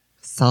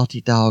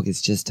Salty Dog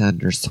is just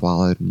under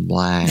Swallowed in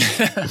Black.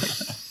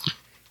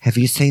 Have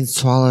you seen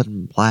Swallowed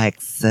in Black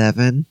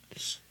 7?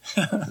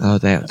 Oh,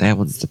 that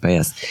one's the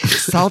best.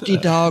 Salty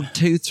Dog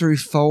 2 through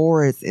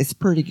 4, it's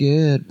pretty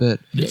good, but...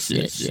 This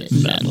is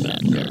Metal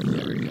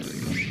Nerdery.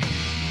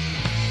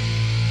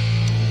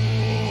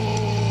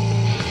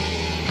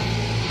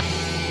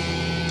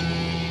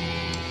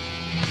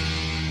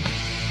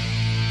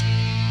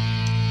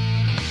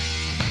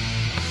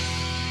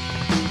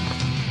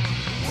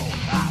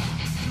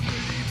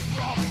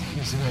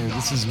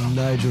 This is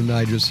Nigel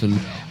Nigelson,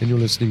 and you're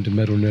listening to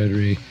Metal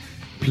Nerdery.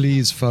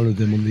 Please follow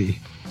them on the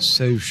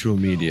social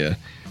media.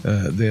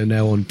 They are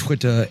now on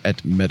Twitter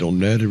at Metal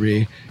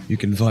Nerdery. You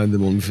can find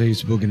them on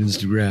Facebook and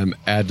Instagram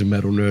at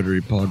Metal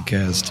Nerdery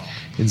Podcast,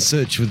 and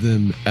search for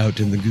them out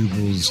in the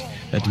Googles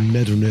at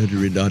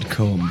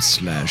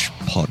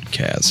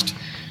metalnerdery.com/podcast.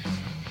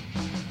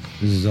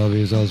 This is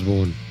Obvious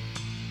Osborne.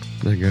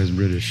 That guy's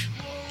British.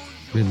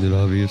 Isn't it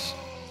obvious?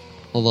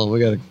 Hold on,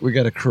 we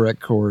got a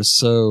correct course,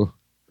 so...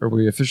 Are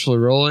we officially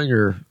rolling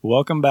or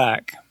Welcome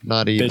back,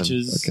 not even?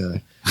 bitches.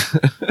 Okay.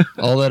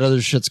 All that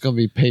other shit's going to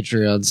be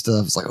Patreon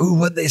stuff. It's like, ooh,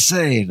 what'd they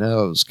say?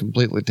 No, it was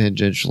completely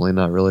tangentially,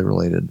 not really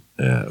related.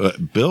 Yeah.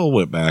 Bill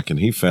went back and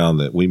he found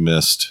that we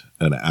missed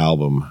an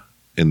album,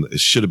 and it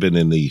should have been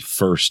in the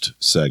first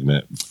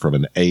segment from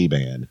an A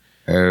band.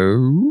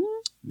 Oh?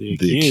 The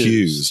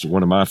Accused,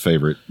 one of my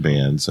favorite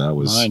bands.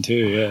 Mine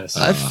too, yes.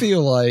 I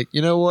feel like,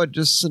 you know what,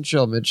 just since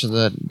y'all mentioned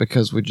that,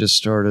 because we just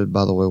started,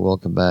 by the way,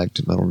 welcome back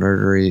to Metal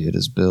Nerdery. It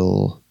is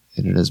Bill,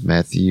 and it is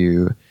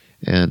Matthew,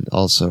 and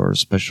also our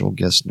special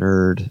guest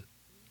nerd,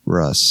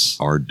 Russ,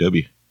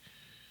 RW,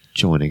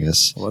 joining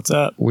us. What's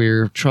up?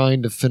 We're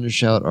trying to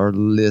finish out our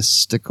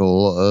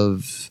listicle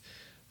of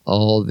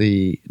all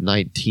the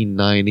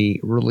 1990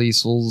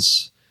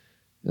 releases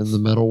in the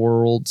metal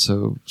world,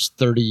 so it's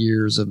 30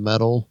 years of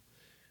metal.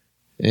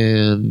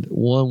 And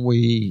one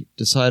we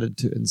decided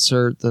to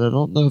insert that I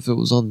don't know if it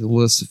was on the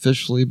list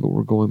officially, but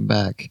we're going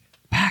back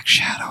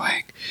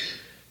shadowing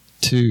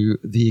to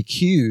The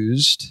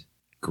Accused.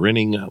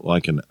 Grinning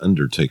Like an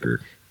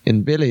Undertaker.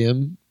 And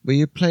Billiam, will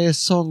you play a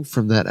song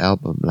from that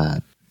album,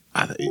 lad?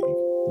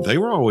 They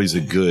were always a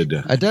good...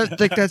 I don't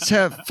think that's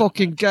how it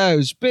fucking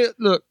goes. But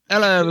look,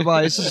 hello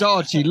everybody, this is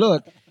Archie.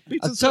 Look,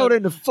 I told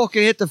him to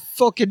fucking hit the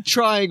fucking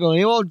triangle and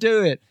he won't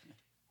do it.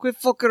 Quit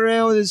fucking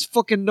around with his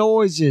fucking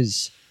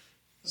noises.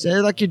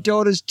 Sounds like your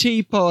daughter's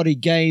tea party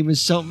game or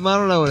something. I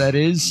don't know what that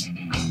is.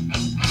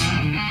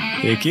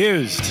 The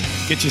Accused.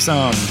 Get you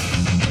some.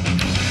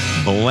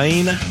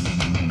 Blaine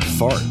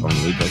Fart.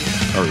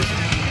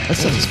 That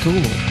sounds cool.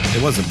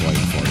 It wasn't Blaine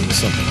Fart. It was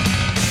something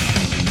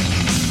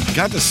else.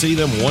 Got to see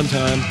them one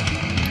time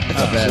at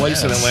a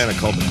place in Atlanta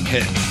called The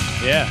Pit.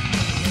 Yeah.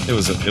 It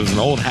was an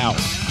old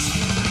house.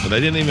 But they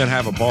didn't even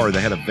have a bar.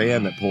 They had a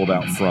van that pulled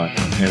out front.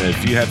 And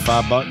if you had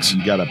 $5,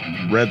 you got a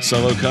red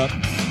Solo cup.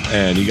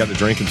 And you got to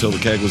drink until the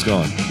keg was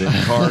gone.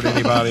 Didn't card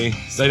anybody.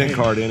 They didn't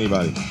card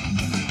anybody.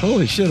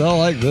 Holy shit, I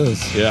like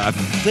this. Yeah, I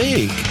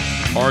think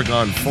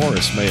Argonne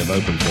Forest may have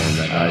opened for him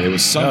that night. It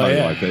was somebody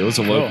like that. It was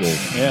a local.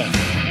 Yeah.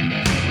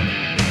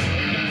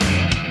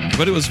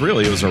 But it was a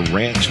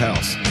ranch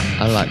house.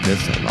 I like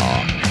this a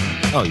lot.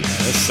 Oh, yeah.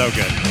 It's so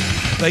good.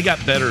 They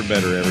got better and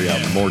better every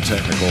album. More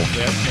technical.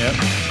 Yep.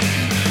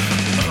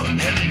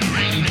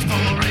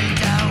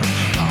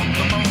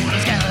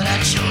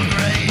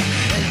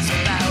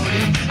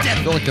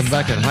 I feel like I'm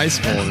back in high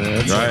school,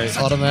 man. It's Right. like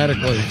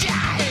automatically.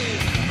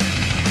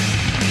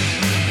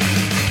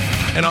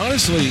 And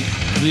honestly,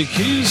 The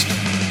Accused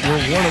were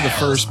one of the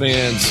first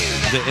bands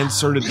that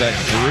inserted that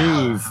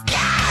groove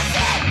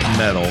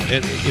metal.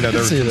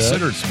 They're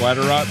considered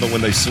splatter rock, but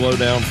when they slow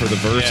down for the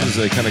verses,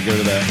 they kind of go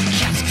to that.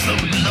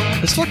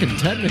 It's fucking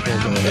technical,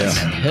 though. Yeah. It's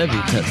heavy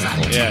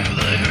technical. Yeah.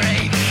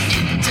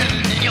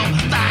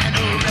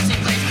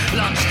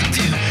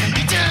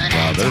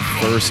 Wow, their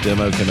first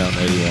demo came out in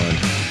 81.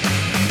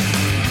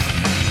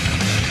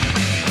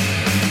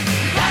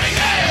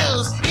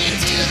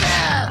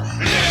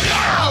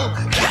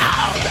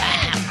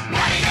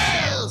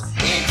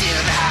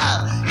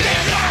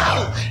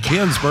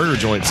 Ken's Burger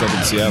Joint's up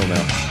in Seattle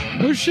now.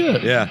 Oh,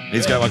 shit. Yeah,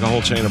 he's got like a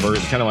whole chain of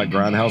burgers, kind of like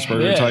Grindhouse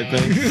Burger type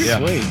thing. Yeah.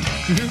 Sweet.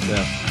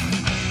 Yeah.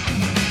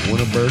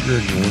 Want a burger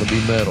and you want to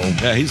be metal.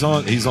 Yeah, he's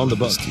on the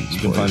book. You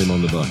can find him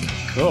on the book.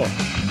 Cool. I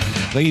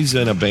think he's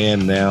in a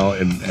band now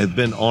and has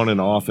been on and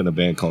off in a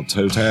band called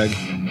Toe Tag.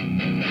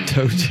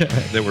 Toe Tag.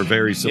 They were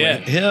very similar. Yeah,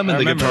 Him I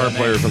and the remember guitar that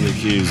player name. from The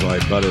Accused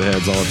like butted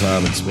heads all the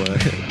time and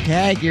split.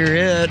 Tag your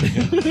head.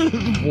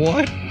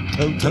 What?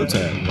 Toe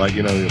Tag, like,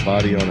 your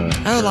body on a...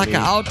 Oh, like an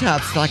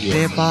autopsy, like Yeah.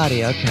 their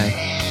body. Okay.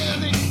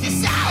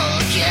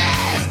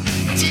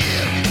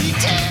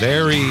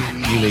 Very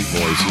unique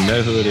voice. You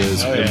know who it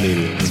is Oh, yeah.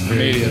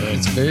 immediately.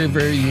 It's very,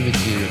 very unique.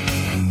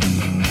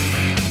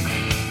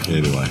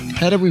 Anyway.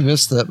 How did we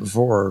miss that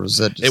before? Or was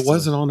that just It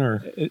wasn't on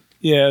our... It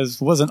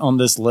wasn't on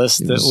this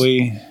list that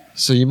we...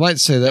 So you might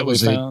say that we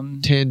was a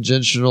found.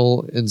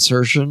 tangential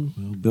insertion.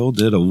 Well, Bill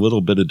did a little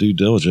bit of due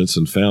diligence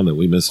and found that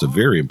we missed a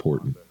very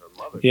important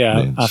Yeah,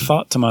 Man, I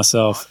thought to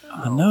myself,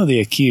 I know The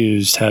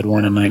Accused had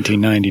one in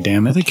 1990,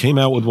 damn it. They came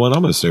out with one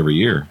almost every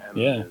year.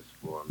 Yeah.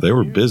 They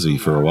were busy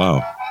for a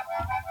while.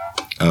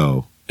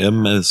 Oh,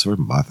 M is for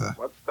Martha.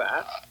 What's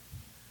that?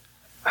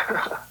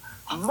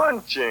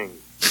 Munching.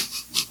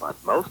 But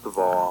most of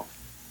all,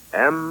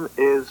 M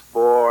is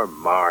for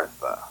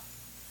Martha.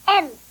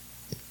 M.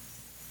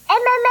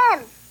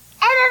 M.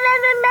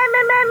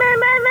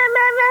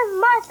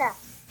 Martha.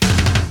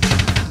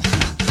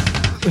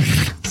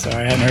 Sorry,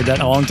 I hadn't heard that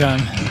in a long time.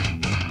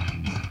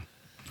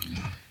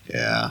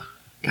 Yeah.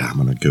 God, I'm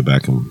going to go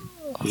back and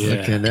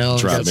Okay, now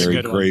try that's a Mary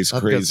good one. Grace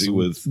I've got crazy some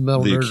with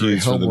Metal The Nerdery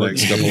Accused for the homework.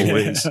 next couple of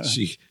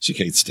weeks. She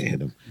can't stand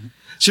them.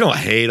 She don't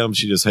hate them.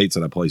 She just hates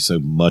that I play so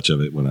much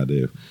of it when I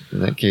do. In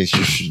that case,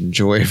 you should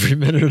enjoy every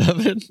minute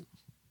of it.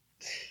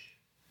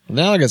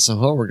 Now I got some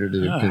homework to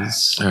do. All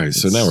right,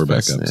 so now we're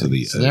back up to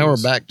the So now we're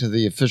O's. back to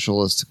the official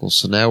listicle.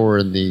 So now we're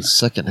in the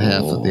second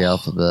half of the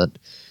alphabet,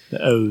 The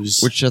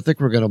O's. which I think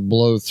we're going to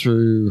blow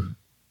through.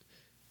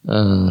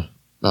 Not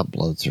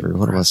blow through.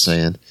 What am I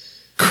saying?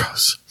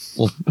 Gross.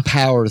 We'll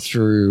power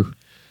through.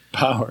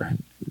 Power.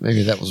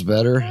 Maybe that was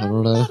better. I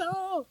don't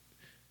know.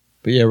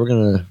 But yeah, we're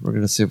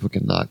gonna see if we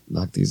can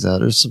knock these out.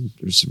 There's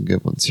some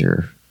good ones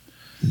here.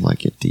 We might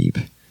get deep.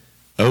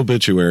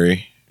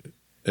 Obituary.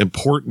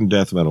 Important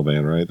death metal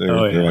band, right? They're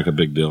like a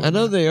big deal. I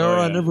know they are.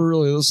 Oh, yeah. I never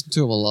really listened to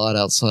them a lot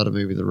outside of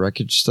maybe the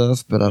Wreckage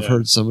stuff, but I've Yeah.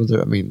 heard some of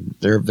their. I mean,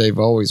 they've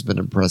always been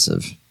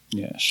impressive.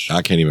 Yes.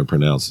 I can't even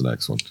pronounce the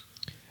next one.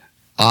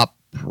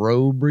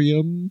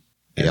 Opprobrium,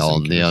 Yes,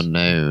 Beyond thank the you.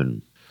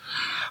 Unknown.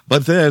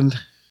 But then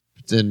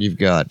Then you've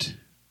got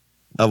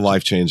a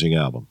life-changing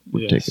album.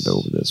 we're Yes. taking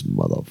over this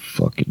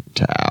motherfucking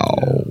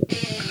town.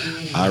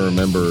 I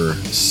remember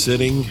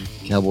sitting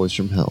Cowboys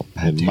from Hell.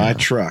 in my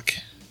truck.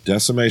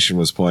 Decimation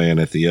was playing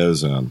at the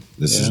Ozone.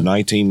 This is Yeah.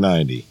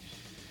 1990.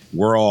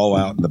 We're all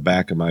out in the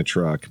back of my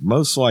truck,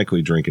 most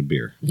likely drinking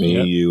beer. Me,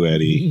 Yep. you,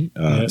 Eddie,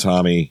 Yep.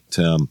 Tommy,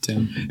 Tim,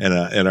 Tim.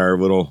 and our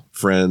little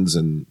friends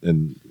and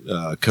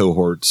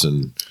cohorts.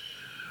 And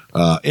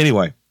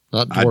anyway,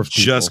 Not I dwarf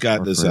just people, got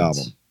our this friends.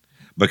 album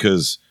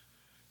because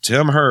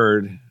Tim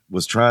Hurd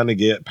was trying to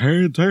get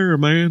Pantera,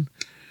 man.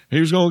 He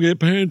was going to get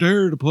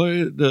Pantera to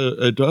play at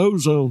the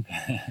Ozone,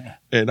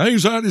 and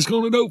Anxiety's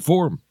going to dope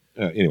for him.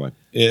 Anyway,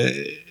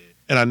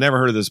 and I never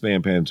heard of this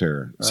band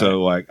Pantera.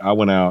 So like I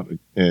went out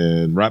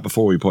and right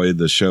before we played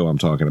the show I'm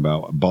talking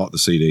about, I bought the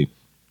CD.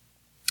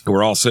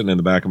 We're all sitting in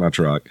the back of my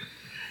truck,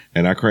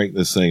 and I cranked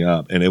this thing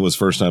up, and it was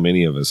first time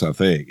any of us, I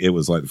think. It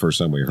was like the first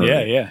time we heard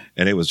it. Yeah.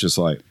 And it was just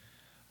like,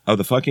 oh,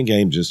 the fucking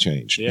game just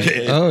changed.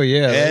 Yeah. Oh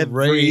yeah, they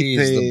raised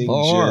the Everything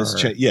bar. just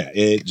changed. Yeah,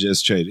 it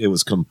just changed. It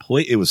was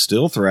complete. It was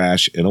still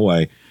thrash in a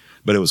way,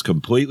 but it was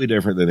completely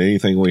different than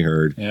anything we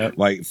heard. Yep.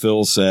 Like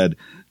Phil said,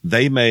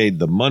 they made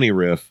the money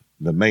riff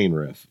the main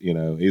riff. You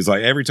know, he's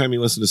like every time you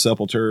listen to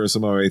Sepultura or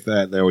something like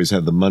that, they always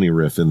have the money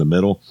riff in the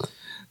middle.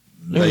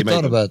 Never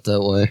thought about it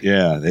that way.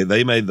 Yeah,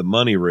 they made the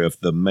money riff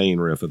the main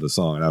riff of the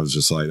song. And I was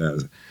just like,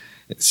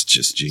 it's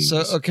just genius.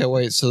 So okay,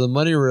 wait. So the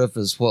money riff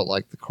is what,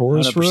 like the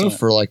chorus 100%.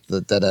 riff, or like the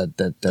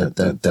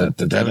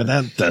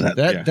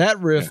that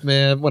riff,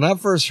 man. When I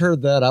first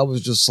heard that, I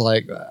was just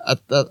like,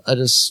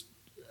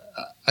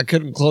 I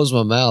couldn't close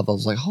my mouth. I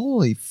was like,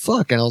 holy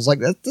fuck! And I was like,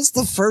 that's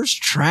the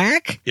first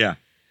track. Yeah.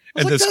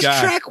 I was And like, this that's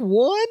guy, track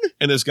one.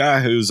 and this guy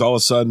who's all of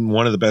a sudden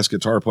one of the best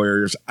guitar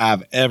players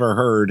I've ever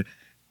heard.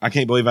 I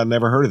can't believe I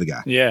never heard of the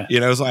guy. Yeah. You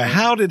know, it's like,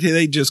 how did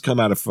they just come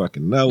out of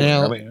fucking nowhere?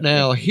 Now, I mean,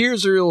 now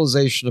here's a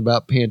realization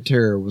about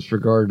Pantera with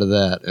regard to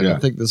that, and I Yeah.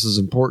 think this is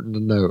important to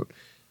note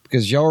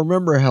because y'all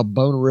remember how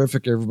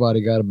bonerific everybody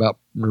got about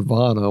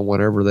Nirvana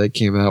whenever they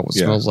came out with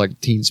Yeah. Smells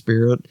Like Teen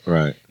Spirit,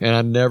 right. and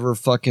I never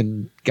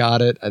fucking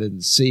got it. I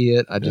didn't see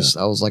it. I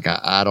was like,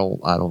 I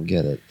don't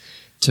get it.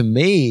 To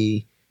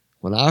me,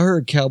 when I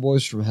heard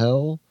Cowboys from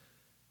Hell,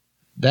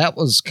 that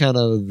was kind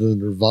of the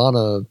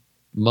Nirvana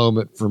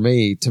moment for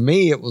me. To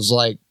me, it was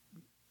like,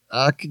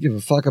 I could give a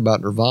fuck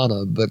about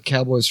Nirvana, but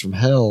Cowboys from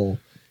Hell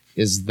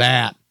is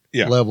that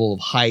Yeah. level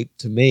of hype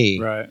to me.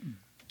 Right.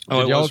 Oh,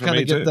 Did it y'all was for kind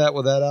me of get too. that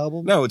with that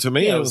album? No, to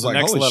me, Yeah, it was like,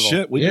 next holy level.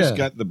 shit, we Yeah. just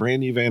got the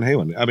brand new Van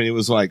Halen. I mean, it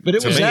was like, But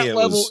it to was me, that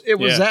level. It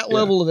was yeah, that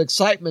level of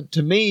excitement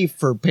to me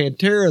for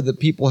Pantera that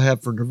people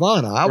have for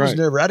Nirvana. I Right.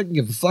 I didn't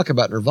give a fuck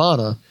about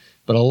Nirvana,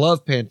 but I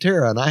love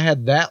Pantera, and I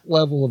had that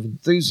level of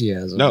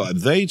enthusiasm. No,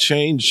 they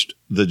changed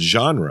the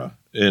genre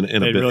in a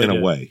They bit really in a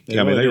did. way. They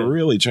I mean, really they did.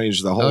 really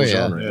changed the whole Oh, yeah.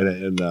 genre.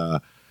 And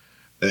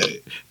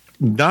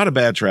not a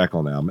bad track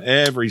on the album.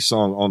 Every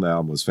song on the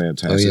album was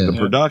fantastic. Oh, yeah. The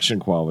production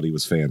quality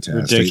was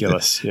fantastic.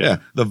 Ridiculous. Yeah.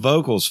 The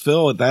vocals,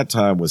 Phil at that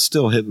time was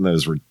still hitting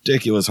those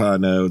ridiculous high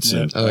notes. Yeah.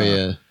 And, Oh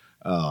yeah.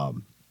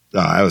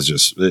 I was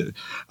just,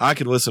 I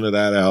could listen to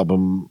that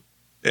album.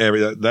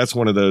 That's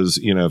one of those,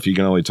 you know, if you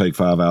can only take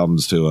 5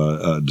 albums to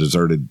a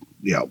deserted,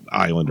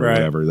 island or Right.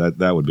 whatever,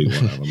 that would be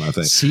one of them, I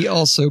think. See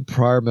also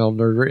prior Metal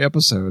Nerdery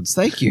episodes.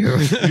 Thank you.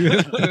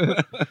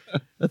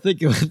 I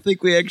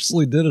think we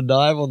actually did a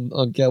dive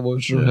on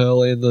Cowboys from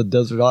Hell and the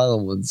Desert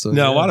Island one. So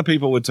Now, a lot of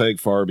people would take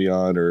Far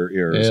Beyond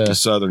or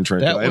Southern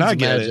Train. that And I one's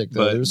get magic, it,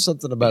 though. but There's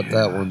something about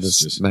that one that's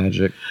just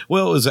magic.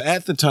 well, it was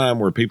at the time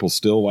where people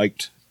still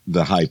liked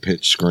the high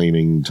pitched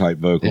screaming type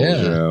vocals,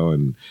 Yeah. you know,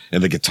 and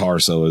the guitar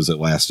solos that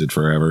lasted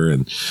forever,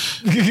 and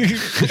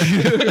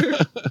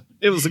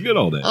it was a good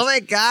old days. Oh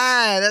my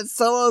god, that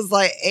solo's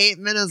like 8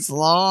 minutes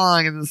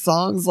long, and the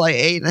song's like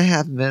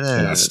 8.5 minutes.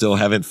 And I still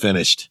haven't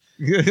finished.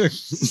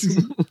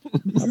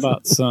 How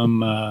about some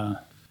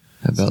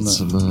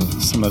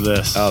some of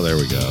this? Oh, there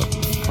we go.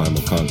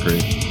 Primal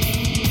Concrete.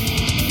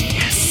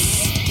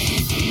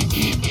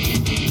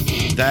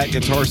 That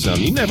guitar sound,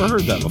 you never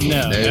heard that before.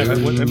 No, Never.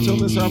 never. Until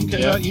this album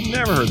came Yeah. out, you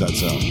never heard that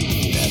sound.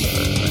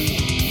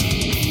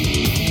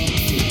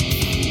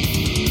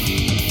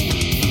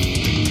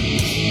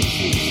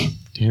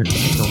 Dear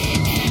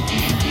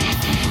God.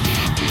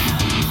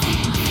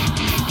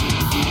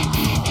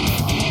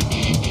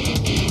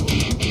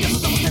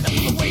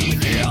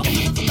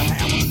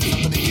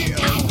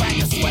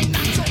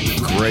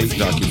 Great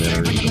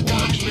documentary to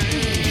watch.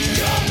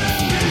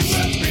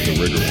 The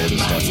Rigor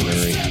Mortis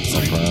documentary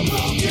on Prime.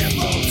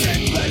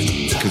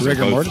 'Cause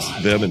Rigor both Mortis?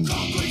 them and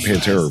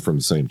Pantera are from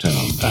the same town.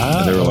 Ah,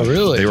 And they were like,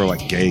 really? They were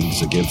like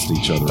gangs against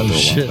each other for a while.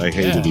 shit. They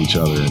hated each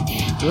other, and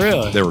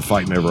Really? they were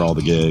fighting over all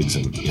the gigs.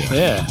 And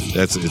Yeah.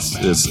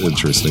 it's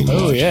interesting. to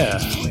Oh watch. yeah.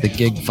 The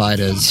gig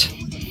fighters.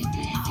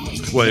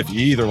 Well, if you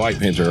either like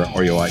Pantera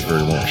or you like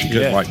Rigor Mortis, you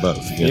couldn't Yeah. like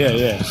both. you know?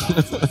 Yeah.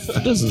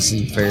 That doesn't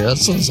seem fair. That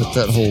sounds like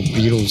that whole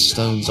Beatles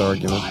Stones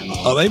argument.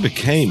 Oh, they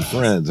became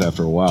friends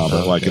after a while,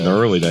 but like in the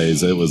early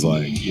days, it was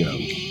like, you know,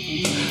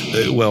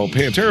 well,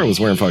 Pantera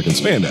was wearing fucking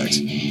spandex.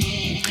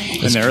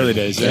 In the early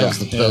days. That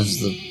Yeah. was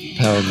the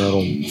power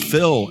metal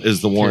Phil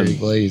is the Terry one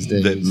Glaze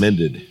days. that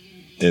mended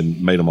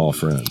and made them all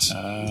friends.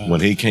 When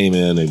he came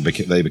in, and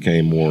they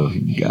became more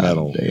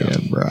metal.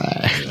 Goddamn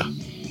right.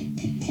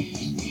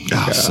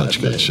 Oh, such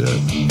good shit.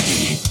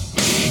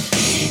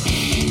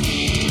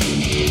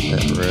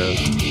 That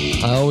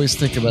riff. I always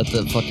think about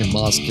that fucking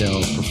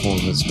Moscow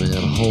performance, man.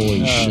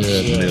 Holy shit.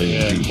 shit. Million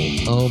Yeah.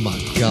 people. Oh my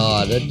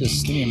god. That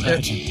just Can you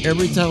imagine?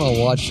 every time I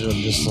watch it,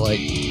 I'm just like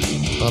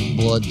my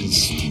blood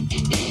just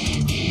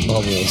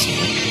bubbles. I'm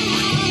like,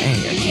 hey,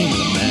 I can't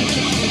even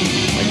imagine.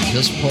 Like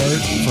this part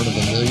in front of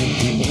 1 million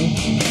people.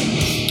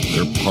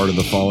 They're part of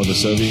the fall of the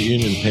Soviet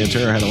Union.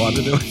 Pantera had a lot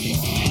to do with it.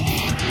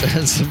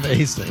 That's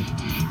amazing.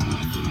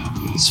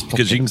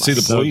 Because you can see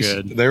the So police.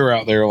 good. They were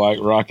out there like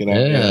rocking out.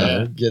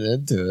 Yeah, get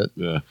into it.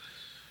 Yeah.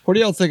 What do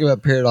y'all think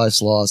about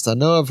Paradise Lost? I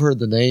know I've heard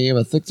the name.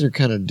 I think they're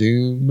kind of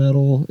doom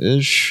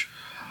metal-ish.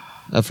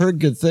 I've heard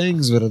good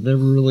things, but I've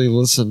never really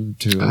listened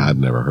to them. I'd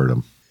never heard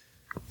them.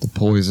 The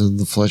Poison,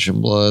 The Flesh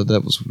and Blood.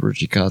 That was with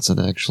Richie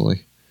Kotzen,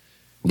 actually.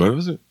 What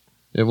was it?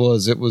 It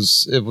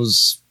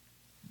was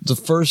the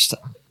first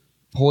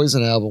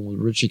Poison album with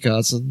Richie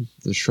Kotzen,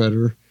 the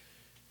Shredder,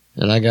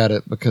 and I got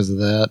it because of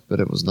that. But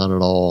it was not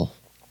at all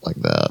like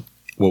that.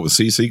 What was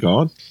CC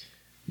gone?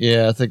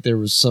 Yeah, I think there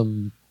was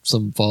some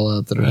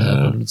fallout that had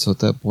happened, so at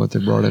that point they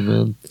brought him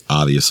in.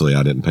 Obviously,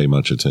 I didn't pay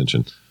much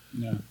attention.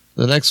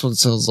 The next one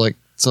sounds like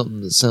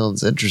something that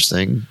sounds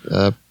interesting.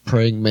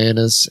 Praying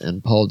Mantis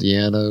and Paul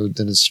Di'Anno,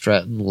 Dennis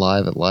Stratton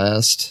live at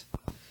last.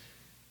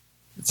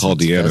 Paul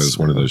Di'Anno is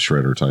one of those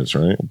shredder types,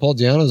 right? Paul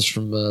Di'Anno's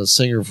from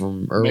singer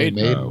from early Maiden.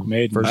 Maiden.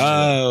 Maiden. First-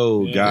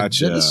 Oh, Yeah.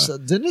 gotcha.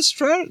 Dennis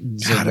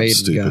Stratton's God, a I'm Maiden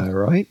stupid. guy,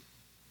 right?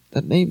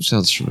 That name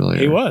sounds familiar.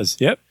 He was.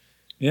 Yep.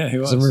 Yeah, he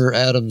was. I remember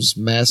Adam's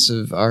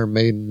massive Iron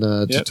Maiden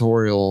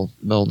tutorial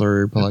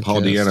Melner podcast. And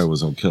Paul Di'Anno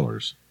was on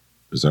Killers.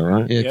 Is that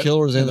right? Yeah, Yep.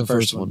 Killers and And the the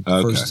first first one.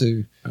 one. First Okay.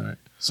 two. All right.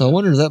 So I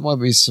wonder if that might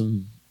be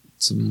some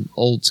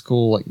old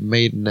school like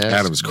Maiden.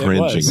 Adam's It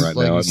cringing was. right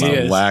Like now you at said. my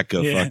He is. lack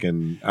of Yeah.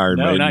 fucking Iron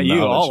No, Maiden not you.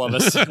 knowledge. All of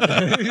us.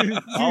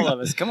 All of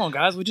us. Come on,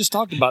 guys. We just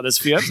talked about this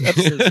a few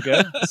episodes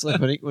ago. It's like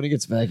when he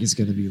gets back, he's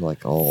going to be like,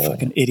 oh,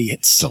 Fucking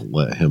idiots. Don't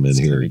let him in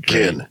here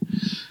again.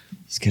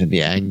 he's going to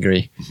be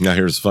angry. Now,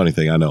 here's the funny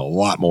thing. I know a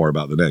lot more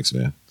about the next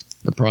man.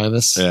 The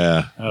Primus.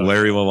 Yeah. Oh.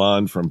 Larry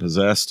Lalonde from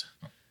Possessed.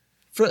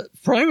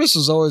 Primus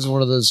was always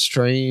one of those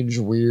strange,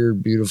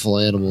 weird, beautiful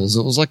animals.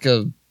 It was like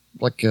a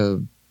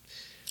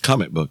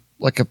Comic book.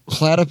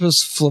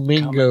 platypus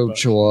flamingo book.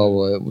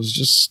 chihuahua. It was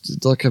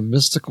just like a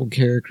mystical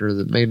character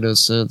that made no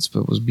sense,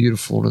 but was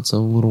beautiful in its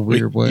own little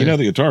weird way. You know,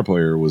 the guitar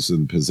player was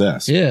in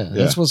Possessed. Yeah,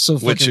 that's what's so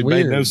fucking Which it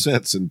weird. made no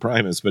sense in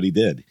Primus, but he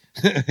did.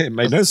 It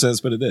made no sense,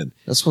 but it did.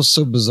 That's what's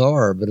so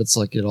bizarre, but it's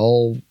like it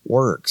all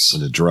works.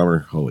 And the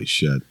drummer, holy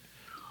shit.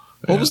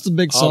 What was the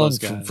big All song those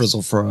from guys.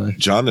 Frizzle Fry?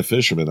 John the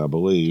Fisherman, I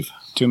believe.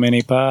 Too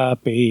many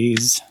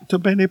puppies. I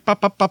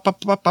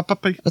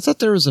thought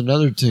there was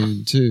another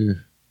tune too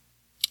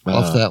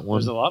off that one.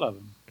 There's a lot of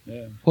them.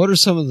 Yeah. What are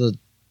some of the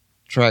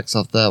tracks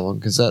off that one?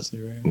 Because that's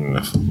Look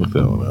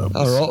that one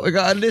up. we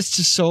got a list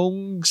of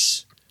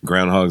songs.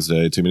 Groundhog's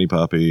Day, Too Many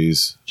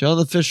Puppies. John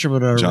the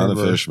Fisherman. I remember. John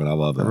the Fisherman, I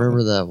love I that. remember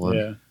one. that one.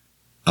 Yeah.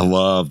 I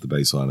love the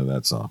bass line of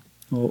that song.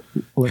 Well,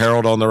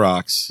 Harold on the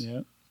Rocks.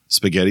 Yeah.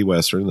 Spaghetti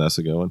Western, that's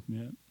a good one.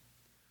 Yeah.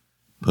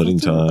 Pudding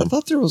I Time.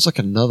 thought there was like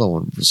another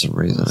one for some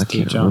reason. I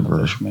can't John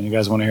remember. Fishman. You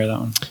guys want to hear that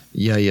one?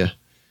 Yeah.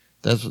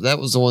 That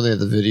was the one they had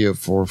the video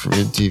for from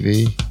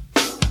MTV.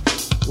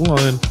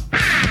 One.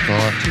 I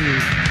thought.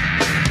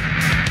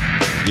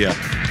 Yeah.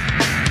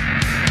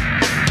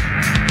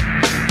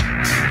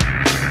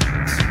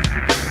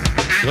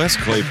 Les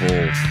Claypool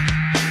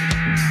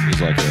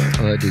is like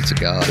Oh, that dude's a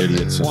god.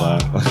 idiot man.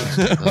 savant.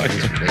 That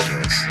is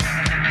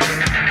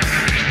ridiculous.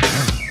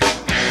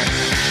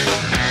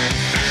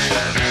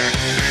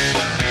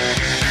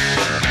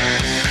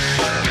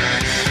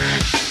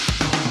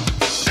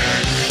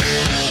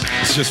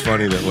 It's just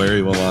funny that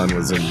Larry Lalonde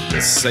was in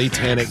the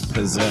Satanic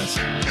Possessed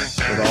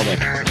with all the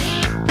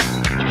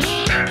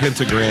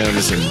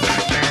pentagrams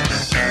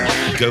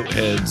and goat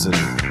heads, and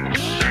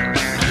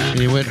And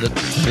he went to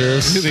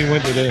this. he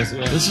went to this.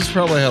 Yeah. This is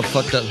probably how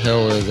fucked up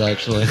hell is,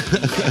 actually.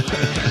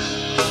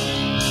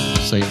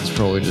 Satan's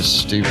probably just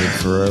stupid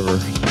forever.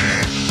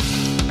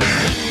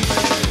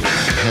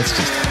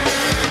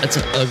 That's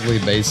an ugly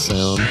bass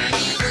sound.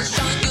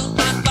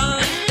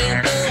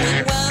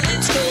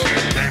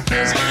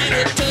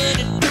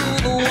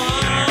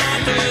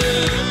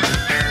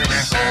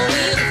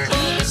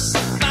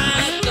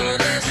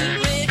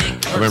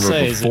 I remember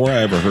say, before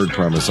I ever heard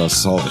Primus, I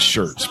saw the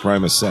shirts.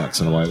 Primus sucks,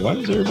 and I'm like, why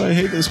does everybody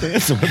hate this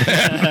band so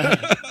bad?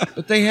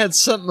 But they had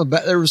something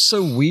about they were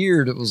so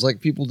weird. It was like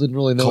people didn't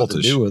really know what to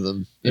Cultish. do with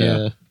them.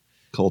 Yeah.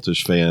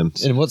 Cultish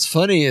fans. And what's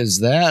funny is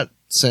that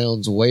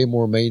sounds way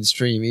more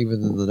mainstream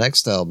even than the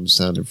next album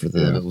sounded for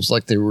them. Yeah. It was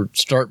like they were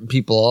starting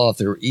people off.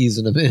 They were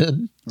easing them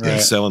in. Yeah,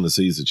 Right. selling the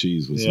seeds of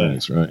cheese was Yeah.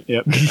 next, right?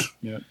 Yep.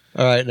 Yep.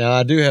 All right, now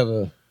I do have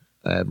a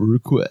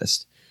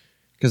request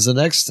because the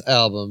next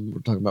album we're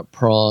talking about,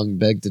 Prong,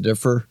 Beg to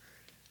Differ.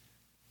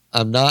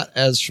 I'm not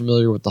as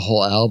familiar with the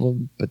whole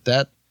album, but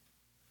that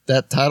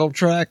title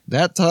track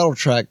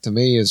to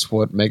me is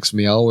what makes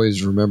me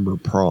always remember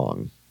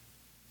Prong,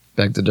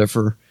 Beg to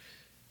Differ,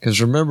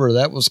 because remember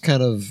that was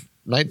kind of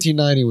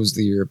 1990 was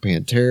the year of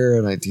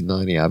Pantera,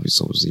 1990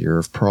 obviously was the year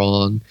of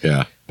Prong,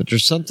 Yeah. but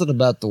there's something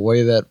about the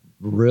way that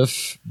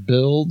riff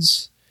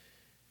builds.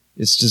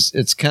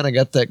 It's kind of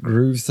got that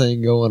groove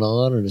thing going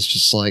on, and it's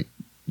just like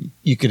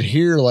you could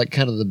hear like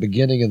kind of the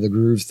beginning of the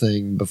groove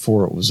thing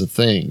before it was a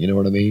thing. You know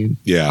what I mean?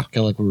 Yeah. Kind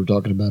of like we were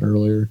talking about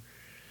earlier.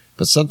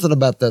 But something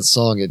about that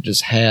song, it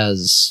just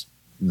has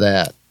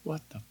that.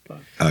 What the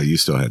fuck? Oh, you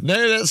still had.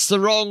 No, that's the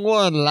wrong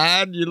one,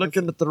 lad. You're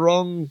looking at the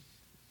wrong.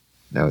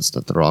 No, it's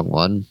not the wrong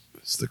one.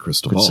 It's the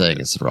crystal Quit ball. saying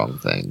it's the wrong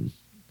thing.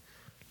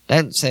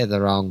 Don't say the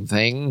wrong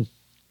thing,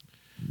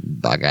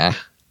 bugger.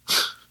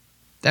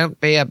 Don't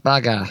be a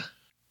bugger.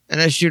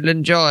 Unless you'll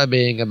enjoy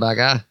being a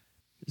bugger.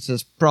 This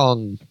is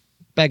Prong,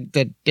 Beg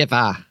to Differ.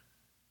 I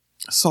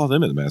saw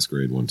them at the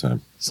Masquerade one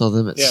time. Saw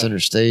them at Yeah. Center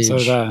Stage. So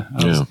did I.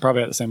 I was Yeah.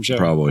 probably at the same show.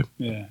 Probably.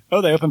 Yeah.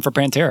 Oh, they opened for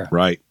Pantera.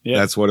 Right. Yeah.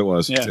 That's what it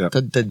was. Yeah. Yeah. Da,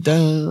 da,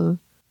 da.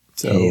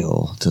 So-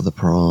 Hail to the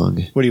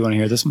Prong. What do you want to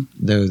hear? This one?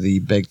 No, the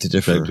Beg to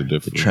Differ. Beg to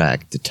Differ. The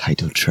track, the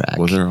title track.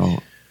 Was there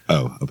all?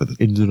 Oh, up at the.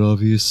 Isn't it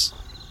obvious?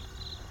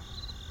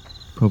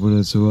 Probably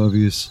not so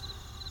obvious.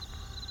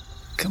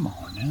 Come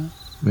on now.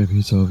 Maybe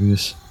it's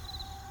obvious.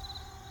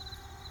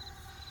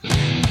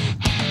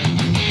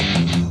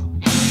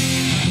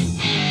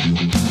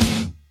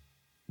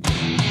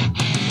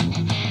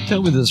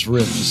 Tell me this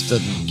riff just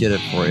doesn't get it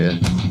for you.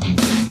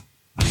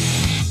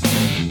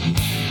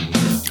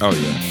 Oh,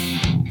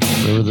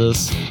 yeah. Remember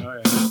this?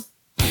 Oh,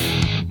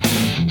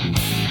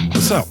 yeah.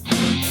 What's up?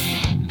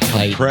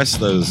 Tight. Press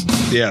those.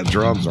 Yeah,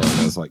 drums are.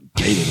 That's like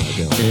gated like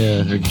hell.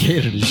 Yeah, they're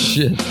gated as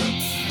shit.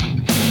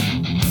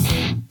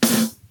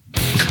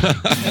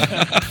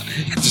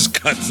 It just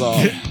cuts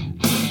off.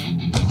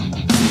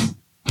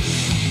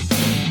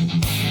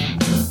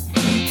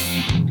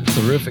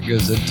 The riff it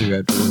goes into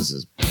after this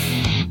has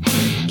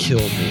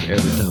killed me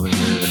every time I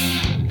hear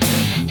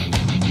it.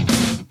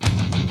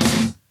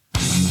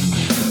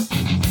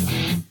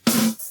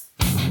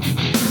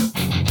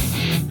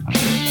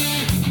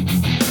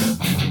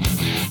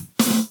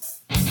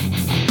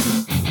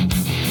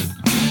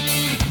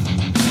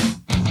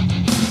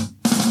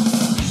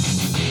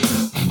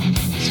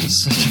 It's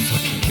just such a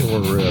fucking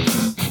killer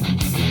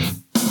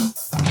riff.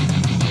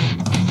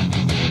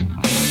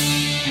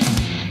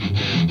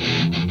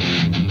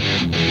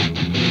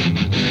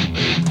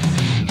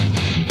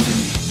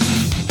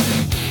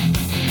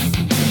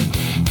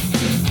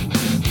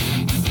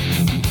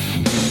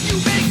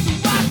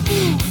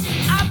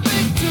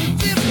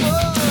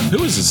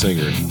 Who is the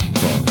singer?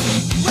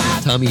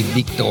 Tommy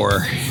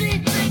Victor.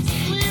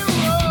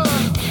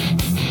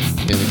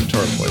 And the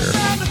guitar player.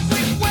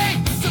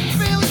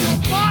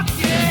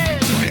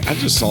 I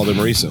just saw them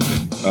recently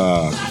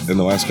in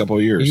the last couple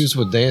of years. He was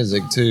with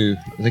Danzig too.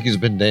 I think he's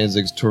been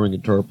Danzig's touring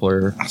guitar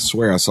player. I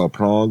swear I saw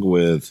Prong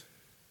with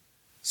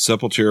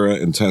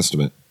Sepultura and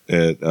Testament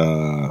at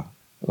Oh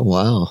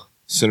wow!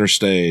 Center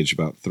Stage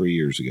about 3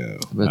 years ago.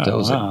 I bet that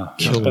was wow. a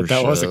killer But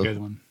that show. was a good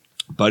one.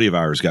 A buddy of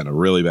ours got in a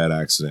really bad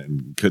accident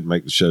and couldn't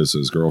make the show, so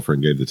his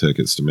girlfriend gave the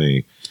tickets to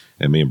me,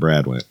 and me and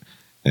Brad went.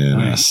 And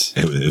Nice.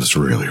 it was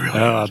really, really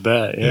Oh, I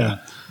bet. Yeah.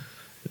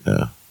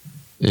 Yeah.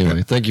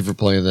 Anyway, thank you for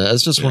playing that.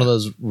 It's just one of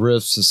those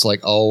riffs. It's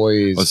like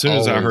always. As soon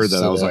as I heard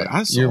that, I was so like,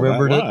 I saw you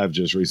remembered that it? live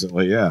just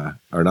recently. Yeah.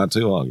 Or not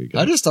too long ago.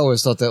 I just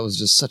always thought that was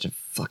just such a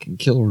fucking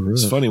killer riff.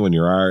 It's funny when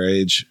you're our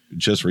age,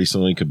 just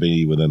recently could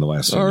be within the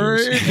last 10 Our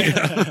years.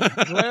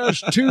 age,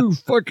 last 2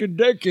 fucking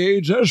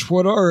decades. That's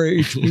what our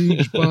age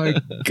means.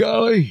 By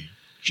golly,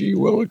 gee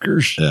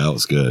willikers. Yeah, that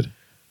was good.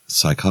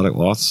 Psychotic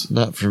Loss.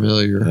 Not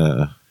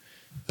familiar.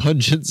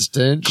 Pungent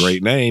Stench.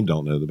 Great name.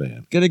 Don't know the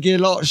band. Gonna get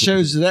a lot of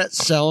shows of that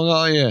song,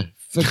 aren't you?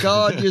 For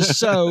God, your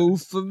soul.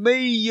 For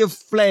me, your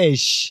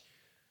flesh.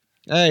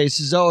 Hey, this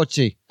is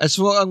Archie. That's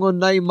what I'm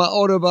going to name my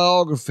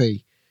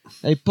autobiography.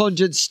 Hey,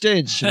 Pungent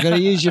Stench. I'm going to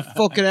use your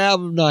fucking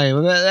album name.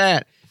 How about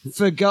that?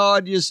 For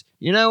God,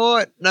 you know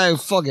what? No,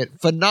 fuck it.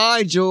 For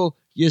Nigel,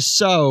 your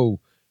soul.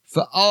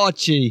 For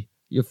Archie,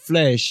 your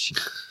flesh.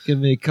 Give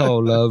me a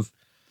call, love.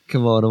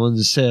 Come on, I'm on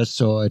the south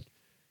side.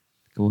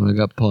 Come on, I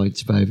got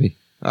points, baby.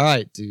 All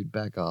right, dude,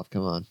 back off.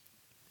 Come on.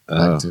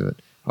 Back to it.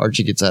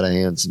 Archie gets out of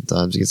hand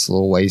sometimes. He gets a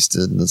little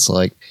wasted, and it's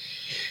like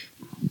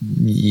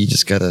you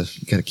just gotta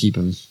keep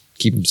him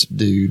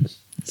subdued.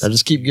 I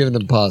just keep giving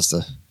him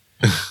pasta.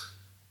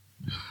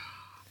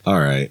 All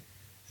right.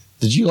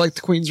 Did you like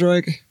the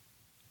Queensryche?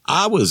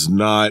 I was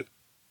not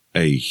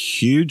a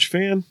huge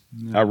fan.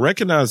 No. I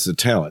recognized the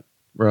talent.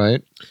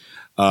 Right.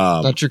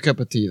 Not your cup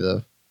of tea,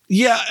 though.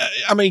 Yeah,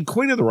 I mean,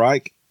 Queen of the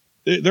Reich,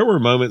 there were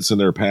moments in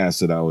their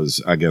past that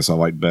I guess I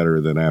liked better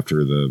than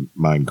after the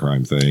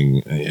Mindcrime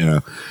thing, you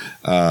know.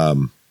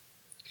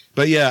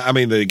 But yeah, I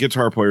mean, the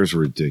guitar players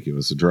were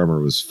ridiculous. The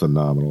drummer was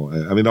phenomenal.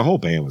 I mean, the whole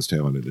band was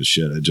talented as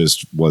shit. It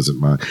just wasn't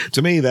mine.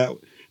 To me, that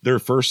their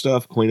first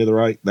stuff, Queen of the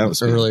Reich, that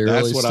was early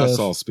that's what stuff. I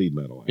saw speed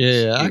metal as.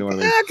 Yeah, you know what I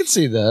mean? I can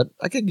see that.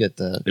 I can get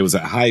that. It was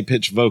that high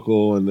pitched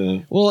vocal and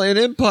and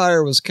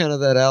Empire was kind of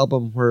that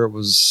album where it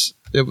was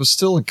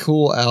still a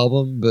cool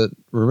album, but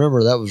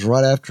remember that was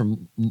right after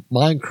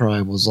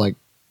Mindcrime was like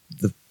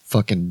the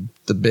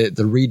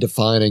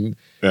redefining.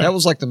 Yeah. That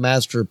was like the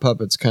Master of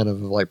Puppets kind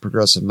of like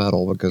progressive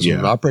metal, because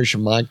when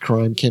Operation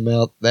Mindcrime came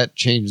out, that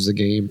changed the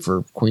game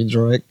for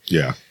Queensryche.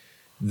 Yeah.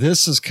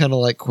 This is kind of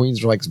like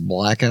Queensryche's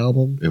Black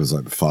Album. It was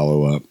like the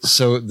follow-up.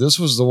 So this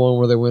was the one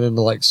where they went into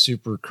like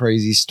super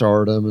crazy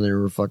stardom, and they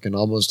were fucking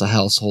almost a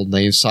household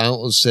name.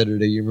 Silent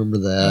Lucidity, you remember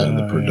that? And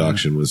the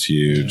production was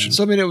huge.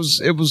 So I mean, it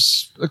was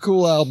a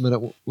cool album, and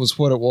it was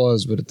what it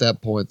was. But at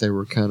that point, they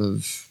were kind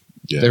of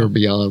they were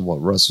beyond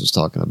what Russ was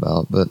talking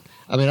about. But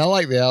I mean, I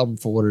like the album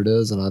for what it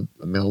is, and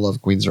I mean, I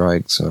love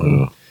Queensryche.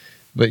 So,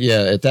 but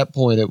yeah, at that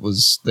point,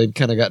 they'd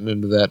kind of gotten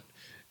into that.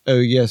 Oh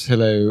yes,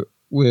 hello.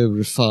 We're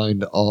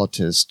refined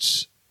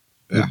artists.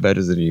 We're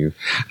better than you.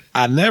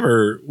 I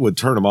never would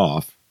turn them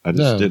off. I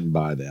just didn't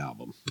buy the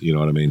album. You know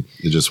what I mean?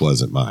 It just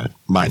wasn't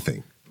my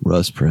thing.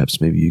 Russ,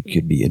 perhaps maybe you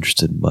could be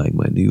interested in buying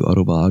my new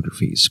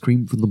autobiography,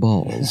 Scream from the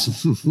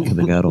Balls,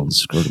 coming out on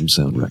Scrotum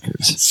Sound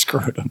Records.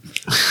 Scrotum.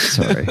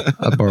 Sorry,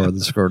 I borrowed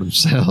the Scrotum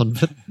Sound.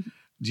 But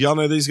do y'all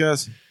know these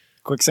guys?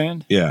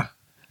 Quicksand? Yeah.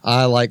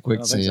 I like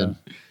Quicksand.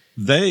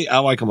 I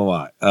like them a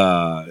lot.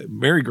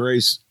 Mary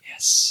Grace.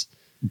 Yes.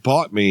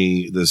 Bought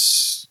me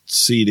this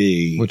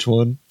CD. Which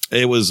one?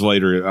 It was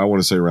later, I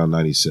want to say around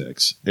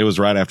 96. It was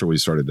right after we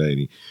started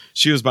dating.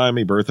 She was buying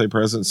me birthday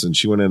presents, and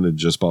she went in and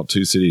just bought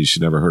 2 CDs.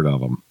 She never heard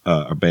of them,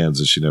 or bands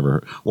that she never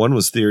heard. One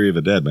was Theory of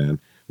a Dead Man.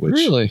 Which,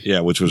 really? Yeah,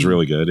 which was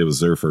really good. It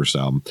was their first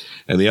album.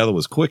 And the other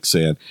was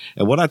Quicksand.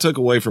 And what I took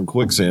away from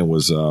Quicksand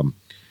was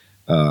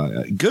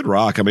good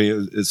rock. I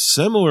mean, it's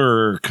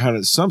similar, kind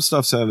of, some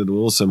stuff sounded a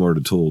little similar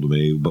to Tool to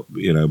me, but,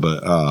 you know,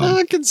 but.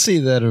 I can see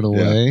that in a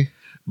way.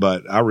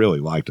 But I really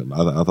liked them. I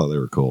thought they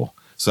were cool.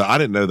 So I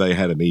didn't know they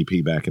had an EP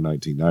back in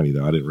 1990,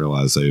 though. I didn't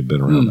realize they had been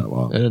around that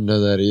long. I didn't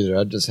know that either.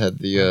 I just had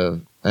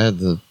the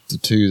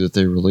 2 that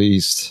they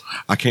released.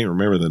 I can't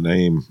remember the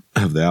name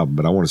of the album,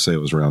 but I want to say it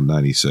was around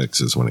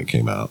 96 is when it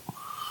came out.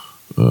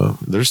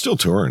 They're still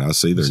touring. I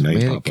see their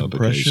name pop up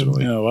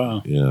occasionally. Oh,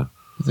 wow. Yeah.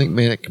 I think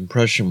Manic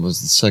Compression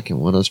was the second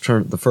one.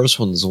 The first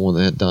one was the one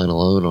that had Dine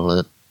Alone on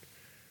it.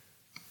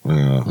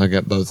 Yeah. I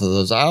got both of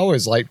those. I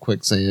always liked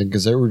Quicksand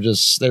because they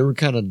were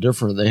kind of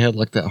different. They had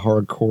like that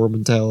hardcore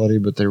mentality,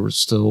 but they were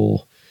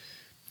still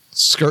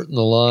skirting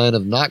the line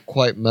of not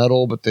quite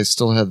metal, but they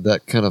still had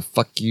that kind of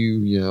fuck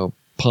you,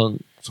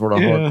 punk sort of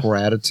hardcore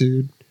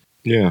attitude.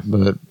 Yeah.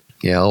 But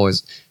yeah,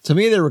 always to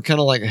me they were kind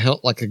of like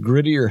a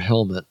grittier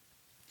Helmet.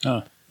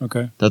 Oh,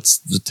 okay. That's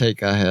the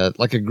take I had,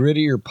 like a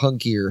grittier,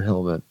 punkier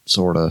Helmet,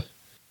 sort of.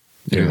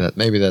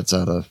 Maybe that's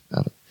out of.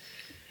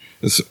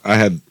 I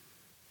had.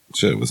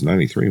 Shit, it was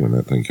 93 when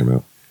that thing came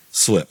out.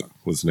 Slip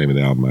was the name of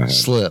the album I had.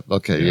 Slip.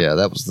 Okay, yeah,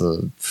 that was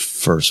the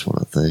first one,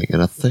 I think.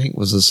 And I think,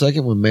 was the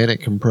second one Manic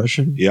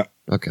Compression? Yep.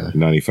 Okay.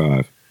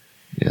 95.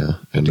 Yeah.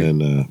 And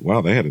then, wow,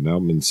 they had an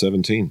album in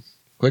 17.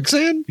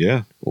 Quicksand?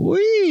 Yeah.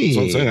 Wee.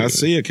 That's what I'm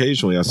saying.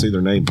 I see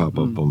their name pop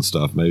up on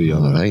stuff. Maybe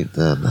on that ain't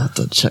them. I have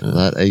to check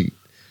that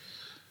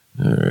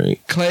out. All right.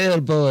 Choir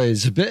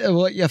Boys, a bit of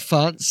what you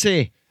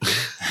fancy.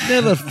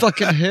 Never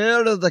fucking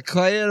heard of the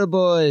Choir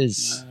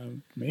Boys.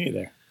 Me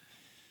either.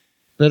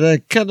 But I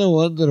kind of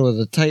wonder with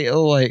the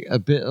title, like a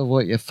bit of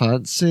what you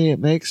fancy. It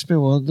makes me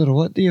wonder,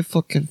 what do you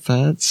fucking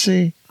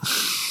fancy?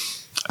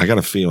 I got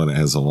a feeling it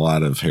has a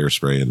lot of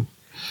hairspray and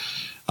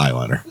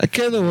eyeliner. I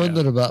kind of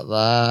wondered about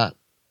that.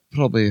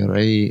 Probably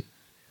right.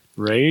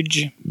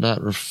 Rage?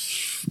 Not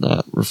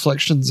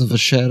Reflections of a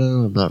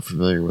Shadow. I'm not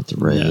familiar with the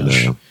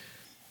Rage.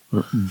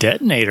 No.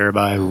 Detonator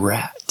by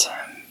Rat.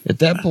 At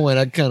that point,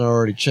 I kind of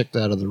already checked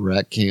out of the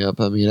Rat camp.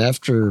 I mean, Out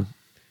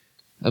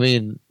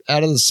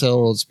of the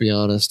Cell, let's be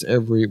honest,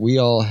 we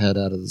all had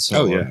Out of the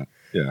Cell. Oh, yeah.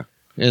 Yeah.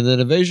 And then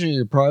Invasion of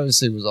Your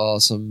Privacy was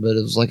awesome, but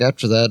it was like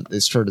after that, they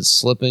started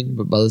slipping.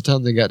 But by the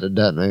time they got to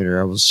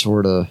Detonator, I was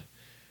sort of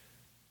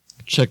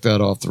checked that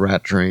off the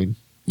Rat train.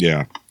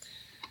 Yeah.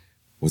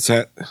 What's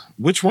that?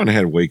 Which one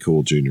had Way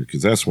Cool Jr.?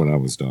 Because that's when I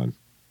was done.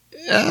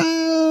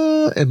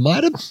 It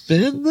might have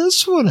been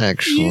this one,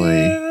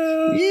 actually.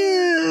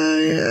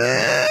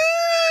 Yeah.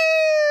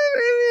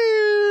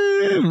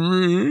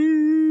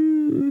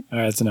 All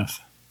right, that's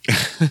enough.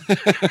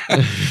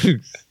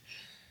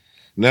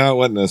 No, it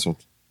wasn't this one.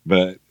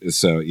 But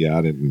so yeah,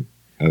 I didn't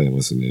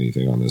listen to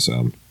anything on this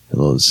album.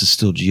 Hello, this is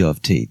still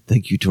Geoff Tate.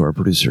 Thank you to our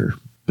producer,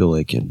 Bill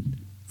Aiken,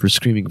 for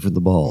screaming from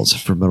the balls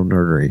for Metal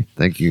Nerdery.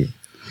 Thank you.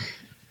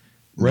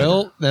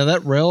 Now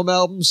that Realm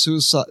album,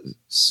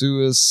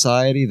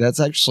 Suiciety, that's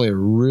actually a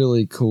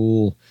really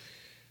cool.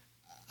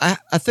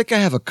 I think I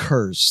have a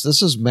curse.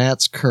 This is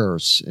Matt's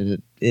curse,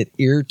 and it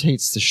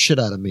irritates the shit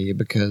out of me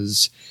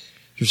because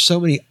there's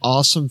so many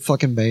awesome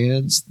fucking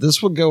bands.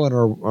 This would go on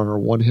our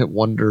one-hit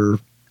wonder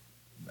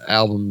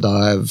album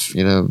dive,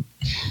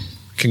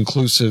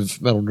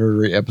 conclusive Metal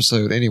Nerdery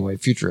episode. Anyway,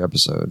 future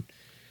episode,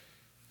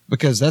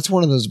 because that's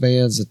one of those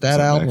bands that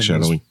album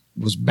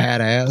was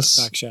badass.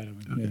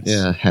 Backshadowing. Yes.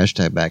 Yeah,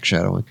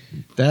 #backshadowing.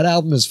 That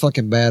album is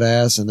fucking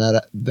badass, and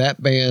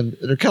that band,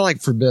 they're kind of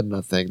like Forbidden.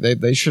 I think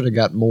they should have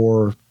got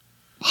more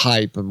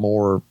hype and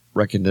more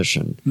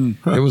recognition.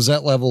 It was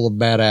that level of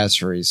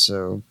badassery.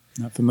 So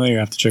Not familiar.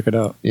 I have to check it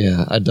out.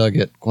 yeah, I dug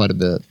it quite a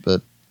bit.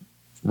 But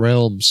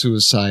Realm,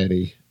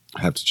 Suiciety,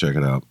 I have to check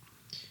it out.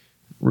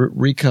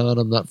 Recon,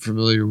 I'm not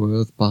familiar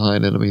with.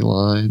 Behind Enemy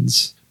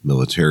Lines,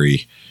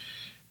 Military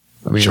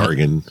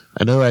jargon.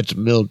 I know that's a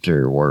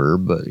military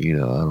word, but I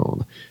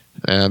don't.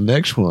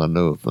 Next one I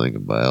know a thing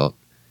about.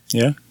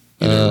 Yeah.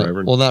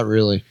 Reverend? Well, not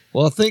really.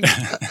 Well, I think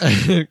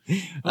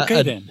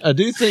Okay, then. I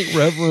do think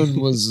Reverend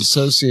was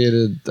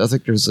associated. I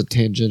think there's a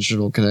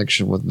tangential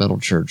connection with Metal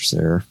Church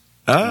there.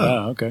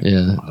 Oh, okay.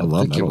 Yeah, I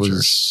love think Metal it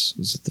was.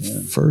 Was it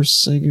the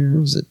first singer?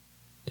 Was it?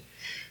 I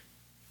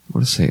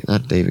want to say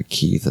not David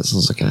Keith. That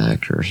sounds like an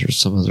actor. There's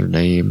some other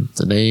name.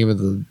 The name of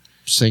the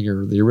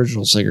singer, the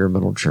original singer of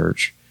Metal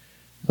Church.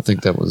 I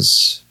think that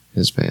was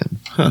his band.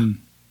 All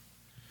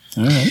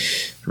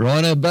right.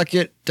 Rhino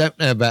Bucket. Don't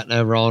know about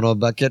no Rhino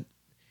Bucket.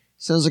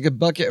 Sounds like a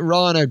bucket of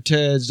rhino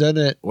turds, doesn't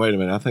it? Wait a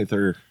minute. I think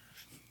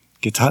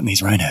Gets hot in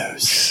these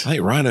rhinos. I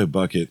think Rhino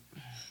Bucket.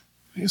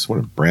 I think it's one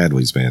of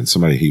Bradley's bands.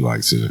 Somebody he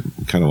likes it.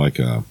 Kind of like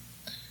I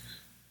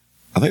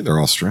think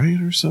they're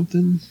Australian or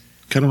something.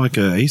 Kind of like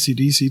a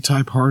AC/DC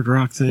type hard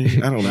rock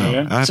thing. I don't know.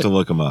 Yeah. I have to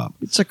look them up.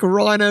 It's like a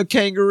rhino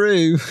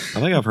kangaroo.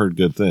 I think I've heard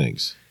good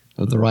things.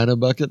 Of the Rhino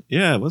Bucket.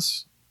 Yeah,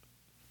 let's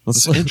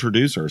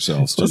introduce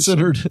ourselves to Let's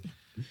some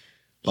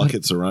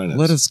buckets of rhinos.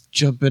 Let us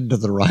jump into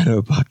the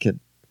Rhino Bucket.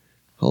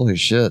 Holy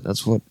shit,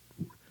 that's what.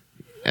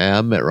 Yeah,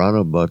 I met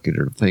Rhino Bucket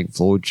at a Pink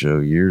Floyd show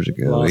years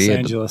ago. Los He had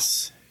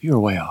Angeles. You were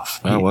way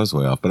off. I was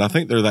way off, but I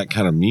think they're that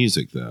kind of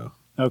music though.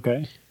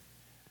 Okay.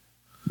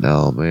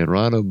 No, man,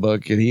 Rhino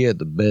Bucket, he had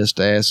the best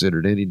acid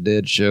at any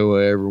Dead show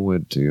I ever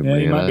went to. Yeah,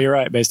 man. you might be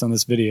right based on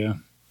this video.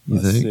 You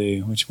Let's think?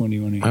 see. Which one do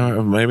you want to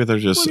hear? Maybe they're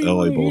just What do you LA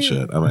wanna hear?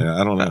 bullshit. I mean,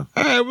 I don't know.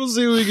 All right, we'll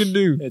see what we can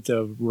do. It's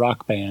a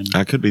rock band.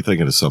 I could be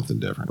thinking of something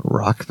different.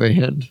 Rock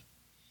band.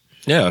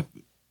 Yeah.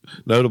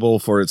 Notable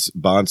for its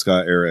Bon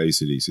Scott era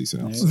AC/DC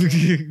sounds.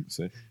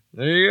 See?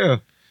 There you go.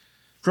 I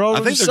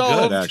Problem think they're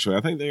solved. good, actually.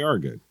 I think they are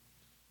good.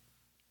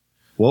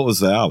 What was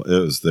the album? It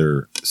was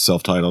their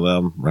self-titled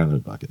album, Rhino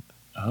Bucket.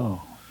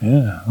 Oh,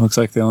 yeah. Looks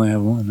like they only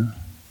have one.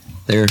 Huh?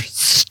 Their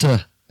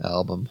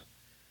album.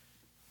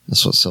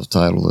 That's what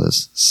self-titled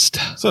is.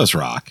 So it's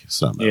rock. It's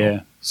not metal.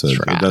 Yeah. So It's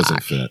it rock.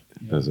 doesn't fit.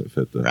 It doesn't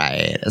fit the...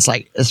 Right.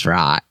 It's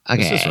rock.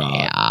 Okay. just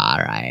rock. All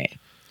right.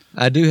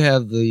 I do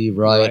have the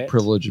Riot Riot?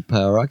 Privilege of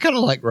Power. I kind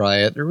of like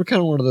Riot. They were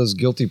kind of one of those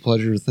guilty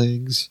pleasure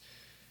things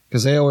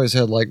because they always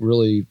had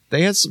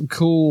they had some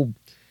cool.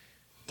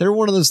 They were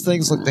one of those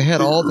things like they had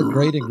all the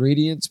great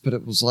ingredients, but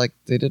it was like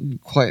they didn't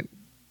quite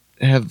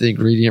have the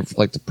ingredient for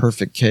like the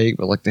perfect cake.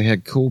 But like they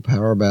had cool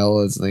power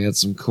ballads and they had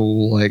some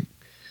cool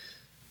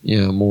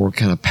more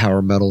kind of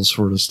power metal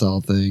sort of style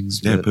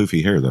things. They had But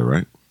poofy hair, though,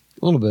 right?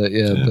 a little bit,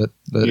 yeah.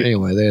 But Yeah.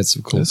 anyway, they had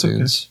some cool That's okay.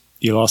 tunes.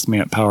 You lost me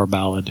at Power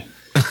Ballad.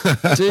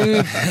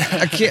 Dude,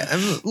 I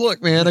can't.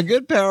 Look, man, a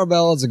good power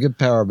ballad's a good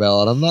power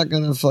ballad. I'm not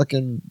going to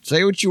fucking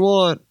say what you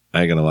want. I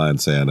ain't going to lie and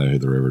say I know who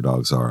the River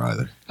Dogs are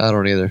either. I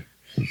don't either.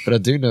 But I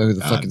do know who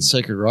the I fucking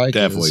Sacred Reich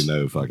Definitely is.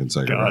 know fucking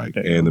Sacred God Reich.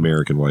 damn. And The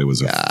American Way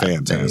was a God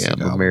fantastic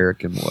damn, album.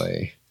 American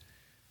Way.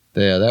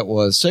 Yeah, that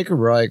was. Sacred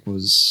Reich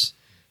was.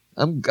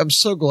 I'm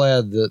so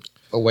glad that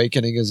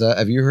Awakening is that?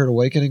 Have you heard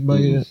Awakening by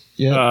you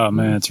yet? Oh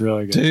man, it's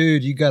really good.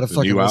 Dude, you got to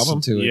fucking new listen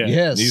album? to it. Yeah.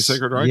 Yes, New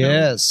Sacred Reich?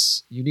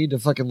 Yes, you need to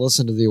fucking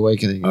listen to the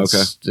Awakening.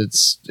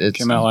 It's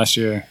Came out last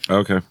year.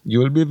 Okay. You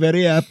will be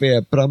very happy.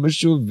 I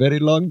promise you, a very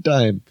long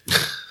time.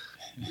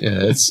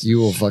 Yeah, you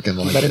will fucking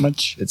like Very it.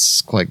 much.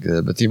 It's quite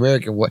good. But the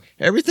American way,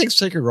 everything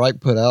Sacred Reich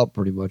put out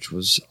pretty much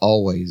was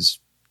always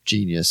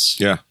genius.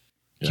 Yeah.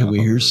 Can we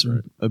I hear thought some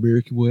it was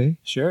American way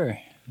Sure.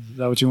 Is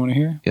that what you want to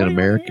hear? in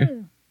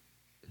America?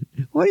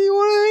 What do you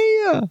want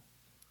to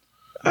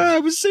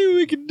hear? We'll see what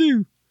we can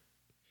do.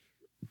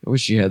 I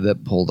wish you had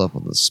that pulled up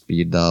on the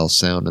speed dial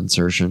sound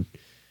insertion.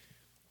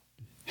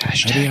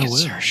 Maybe I will.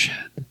 Insertion.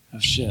 Oh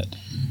shit.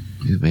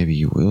 Maybe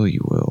you will.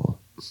 You will.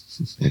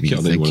 Maybe you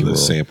Y'all need think one you of will.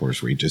 those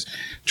samplers where you just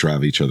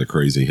drive each other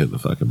crazy, hitting the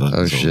fucking buttons.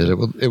 Oh all shit!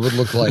 the It would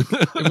look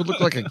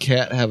like a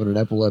cat having an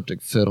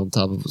epileptic fit on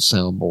top of a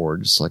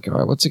soundboard. Just like, all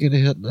right, what's it gonna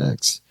hit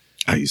next?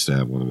 I used to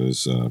have one of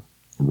those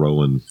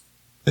Roland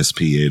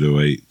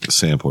SP808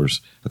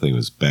 samplers. I think it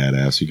was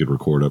badass. You could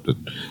record up to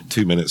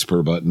 2 minutes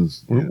per button.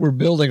 We're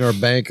building our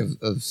bank of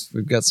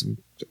we've got some.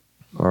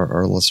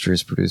 Our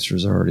illustrious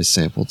producers already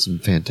sampled some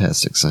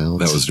fantastic sounds.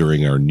 That was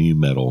during our new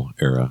metal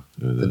era.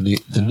 the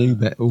new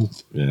oh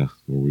Yeah,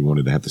 where we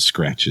wanted to have the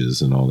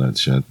scratches and all that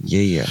shit.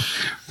 yeah.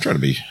 Try to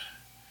be,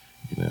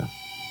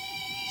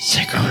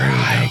 Sacred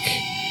Reich,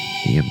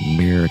 the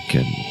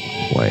American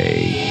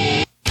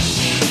way.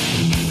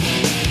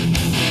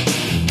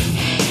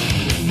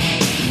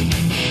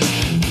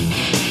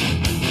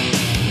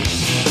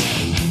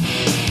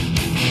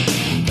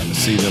 Got to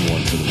see them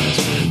once in the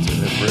Masquerade too.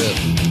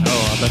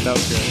 Oh, I bet that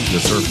was good. The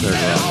Surf Fair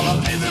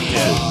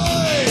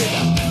Ground.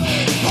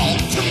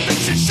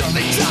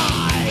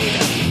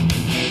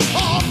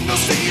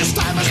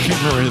 I can't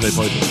remember who they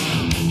played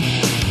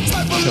with.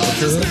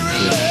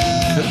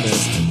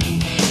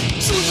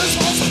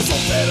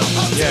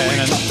 Yeah,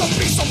 and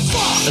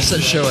That's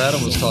that show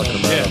Adam was talking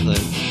about. Yeah. I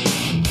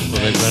think.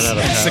 Where they ran out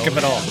of power. sick of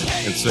it all.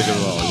 And Sick of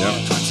It All, yeah.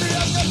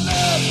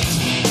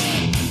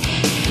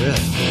 Yeah.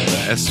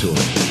 The S Tour.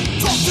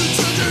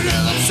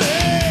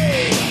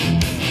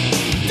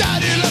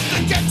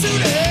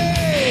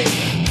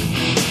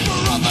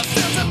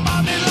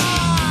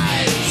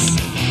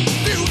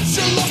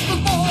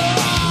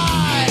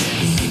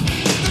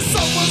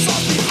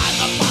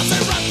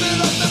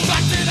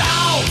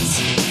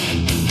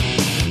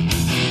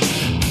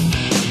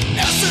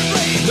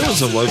 There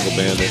was a local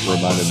band that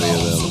reminded me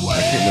of them.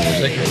 I can't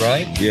remember. Sacred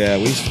Reich. Yeah,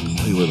 we used to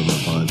play with them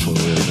at Pines when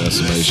we were in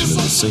Decimation, and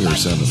the singer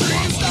sounded a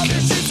lot like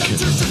him.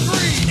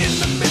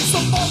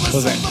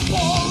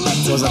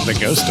 Wasn't the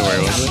ghost story,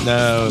 was it?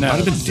 No, it No. might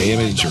have been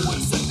Damage or.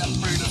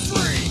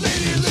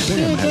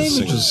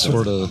 Damage was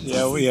sort of.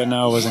 Yeah,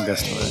 no, it wasn't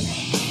ghost story.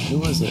 Who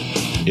was it?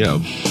 Yeah,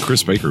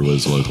 Chris Baker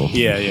was local.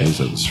 Yeah.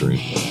 He's at the street.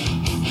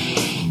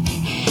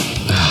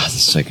 The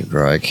Sacred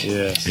Reich.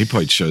 Yeah. He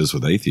played shows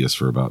with Atheists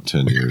for about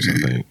 10 years, I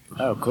think.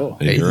 Oh, cool.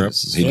 In Europe.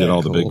 Atheists is He did very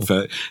all the big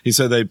cool. he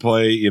said they'd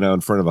play,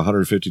 in front of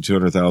 150,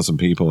 200,000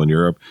 people in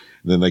Europe.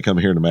 And then they come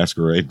here to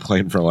Masquerade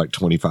playing for like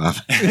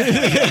 25.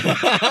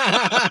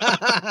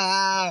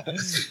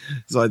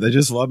 It's like they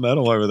just love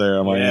metal over there.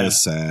 I'm like, Yeah.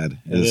 it's sad.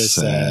 It It's is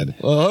sad.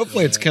 Well,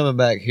 hopefully it's coming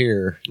back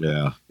here.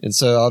 Yeah. And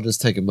so I'll just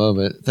take a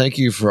moment. Thank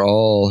you for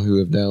all who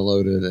have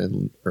downloaded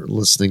and are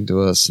listening to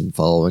us and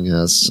following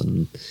us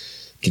and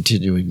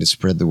continuing to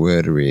spread the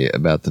wordery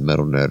about the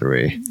metal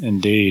nerdery.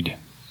 Indeed.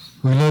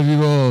 We love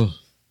you all.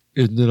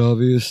 Isn't it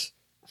obvious?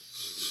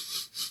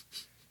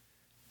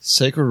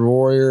 Sacred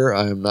Warrior,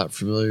 I am not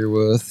familiar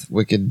with.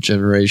 Wicked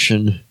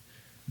Generation.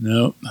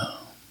 Nope.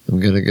 I'm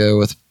going to go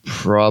with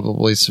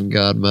probably some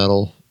God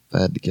metal, if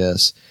I had to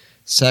guess.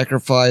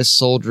 Sacrifice,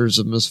 Soldiers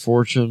of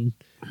Misfortune.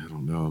 I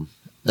don't know.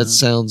 That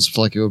sounds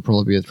like it would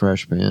probably be a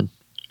thrash band.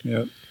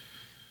 Yep.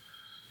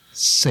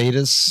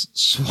 Sadist,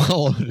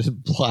 Swallowed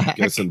in Black.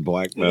 Guessing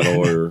black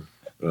metal or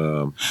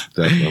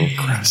death metal.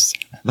 Gross.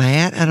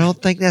 Matt, I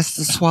don't think that's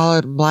the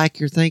Swallowed in Black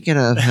you're thinking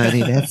of,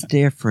 honey. That's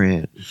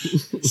different.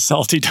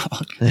 Salty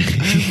dog.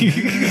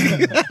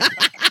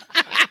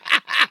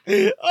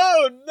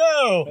 Oh,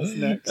 no. What's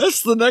next?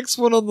 That's the next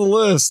one on the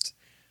list.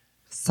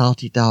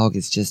 Salty Dog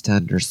is just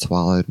under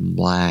Swallowed in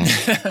Black.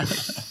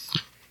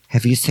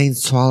 Have you seen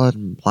Swallowed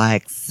in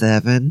Black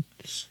 7?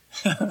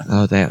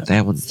 Oh,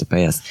 that one's the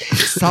best.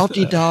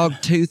 Salty Dog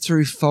 2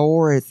 through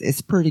 4,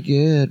 it's pretty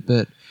good,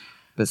 but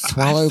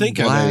Swallowed I think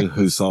in Black. I know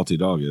who Salty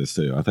Dog is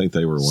too. I think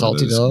they were one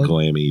Salty of those Dog?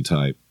 glammy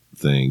type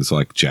things,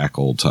 like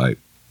Jackal type.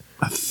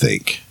 I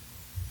think.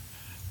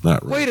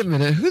 Not really. Wait a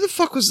minute, who the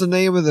fuck was the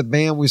name of the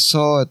band we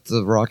saw at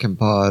the Rockin'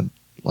 Pod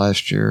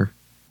last year?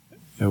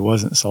 It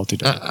wasn't salty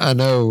dog. I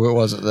know it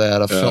wasn't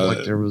that. I felt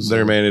like there was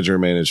their manager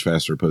managed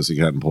Faster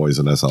Pussycat and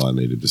Poison. That's all I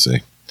needed to see.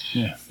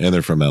 Yeah. And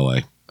they're from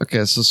LA.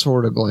 Okay, so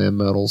sort of glam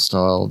metal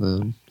style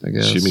then, I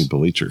guess. Jimmy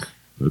Bleacher,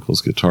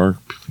 vocals, guitar.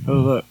 Oh,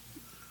 look.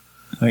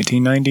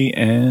 1990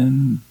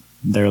 and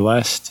their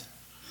last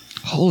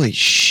Holy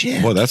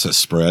shit. Boy, that's a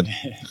spread.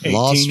 18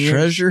 Lost years.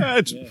 Treasure?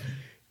 That's,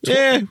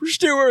 Yeah, we're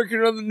still working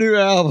on the new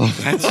album.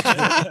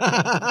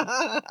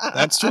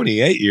 that's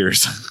 28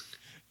 years.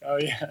 Oh,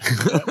 yeah.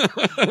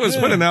 Let's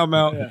put an album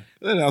out.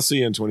 Then I'll see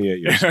you in 28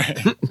 years.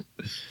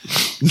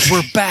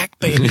 We're back,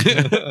 baby.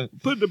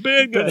 Put the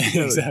band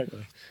together.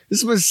 Exactly. This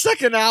is my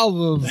second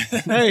album.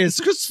 Hey, it's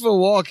Christopher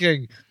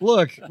Walken.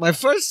 Look, my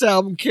first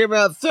album came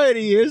out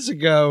 30 years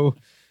ago.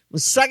 My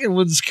second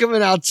one's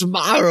coming out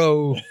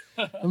tomorrow.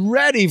 I'm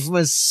ready for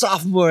my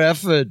sophomore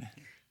effort.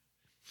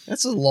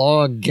 That's a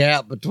long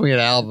gap between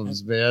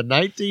albums, man.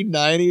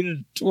 1990 to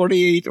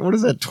 28. What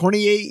is that,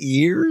 28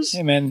 years?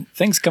 Hey, man,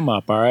 things come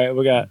up, all right?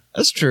 We got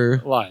That's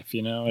true. life,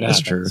 you know? It That's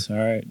happens, all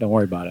right? Don't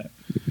worry about it.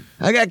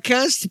 I got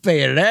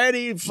constipated. I had to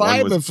eat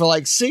fiber for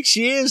like 6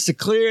 years to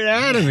clear it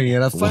out of me.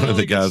 And I One of the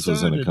finally guys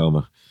was in a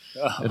coma.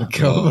 In a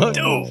coma.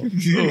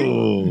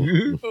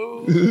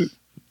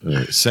 All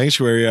right.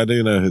 Sanctuary, I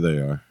do know who they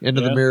are.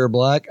 Into the Yeah. Mirror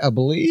Black. I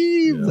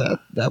believe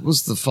that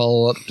was the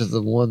follow-up to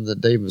the one that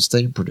Dave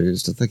Mustaine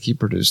produced. I think he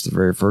produced the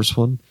very first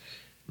one.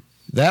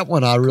 That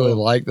one I really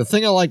liked. The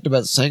thing I liked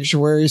about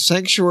Sanctuary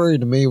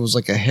to me was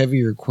like a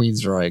heavier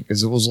Queensryche,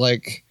 because it was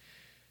like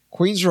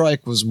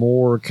Queensryche was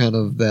more kind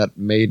of that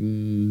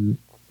maiden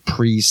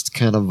priest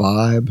kind of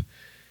vibe.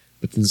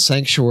 But then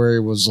Sanctuary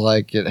was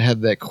like, it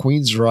had that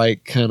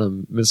Queensryche kind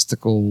of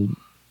mystical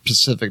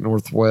Pacific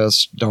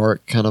Northwest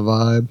dark kind of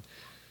vibe.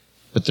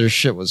 But their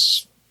shit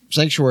was,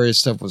 Sanctuary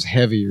stuff was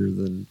heavier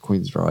than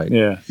Queensryche.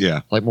 Yeah.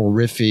 Yeah. Like more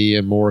riffy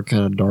and more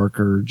kind of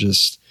darker,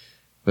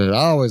 but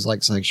I always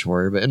liked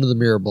Sanctuary. But Into the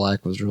Mirror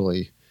Black was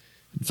really,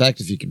 in fact,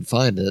 if you can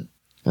find it,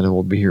 I know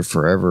we'll be here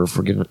forever if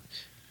we're getting.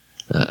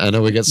 I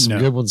know we got some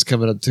good ones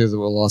coming up too that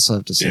we'll also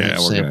have to send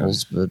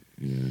samples.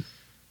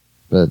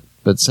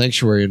 But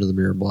Sanctuary Into the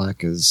Mirror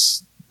Black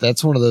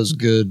that's one of those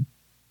good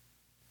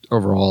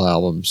overall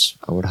albums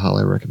I would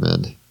highly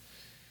recommend.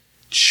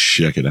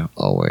 Check it out.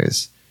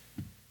 Always.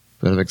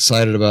 But I'm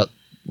excited about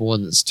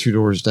one that's 2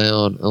 doors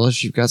down,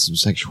 unless you've got some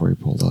Sanctuary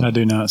pulled up. I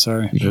do not,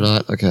 sorry. You do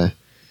not? Okay.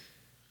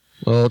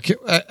 Well,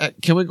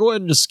 can we go ahead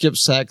and just skip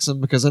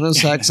Saxon? Because I know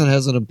Saxon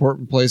has an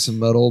important place in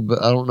metal,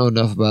 but I don't know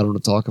enough about him to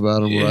talk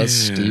about him.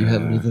 Russ, do you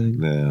have anything?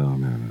 No,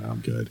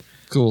 I'm good.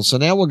 Cool. So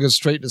now we'll go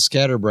straight to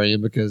Scatterbrain,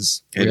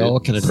 because we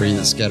all can agree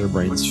that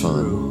Scatterbrain's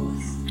fun.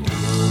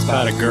 It's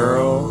about a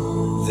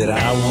girl that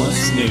I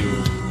once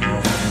knew.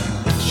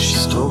 She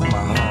stole my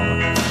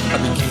heart. I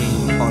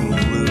became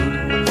unglued.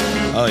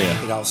 Oh,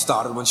 yeah. It all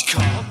started when she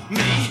called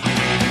me.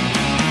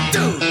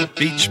 Dude.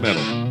 Beach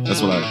metal.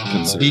 That's what I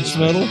consider. Beach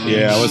metal?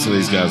 Yeah, I listen to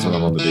these guys when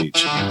I'm on the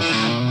beach. I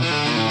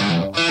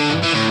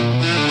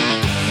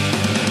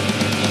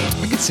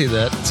can see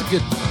that. It's a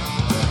good.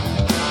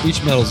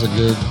 Beach metal's a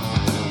good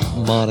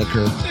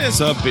moniker. It's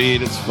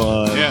upbeat. It's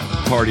fun. Yeah.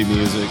 Party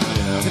music.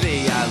 You know.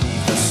 Today I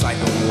leave the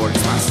psycho ward.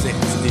 My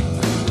sentence didn't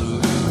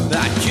conclude.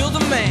 That I killed a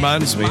man.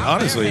 Reminds me,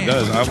 honestly, it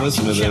does. I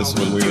listened to this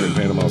when we were in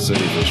Panama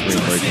City for spring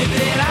break.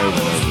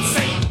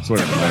 That's what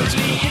it reminds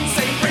me of.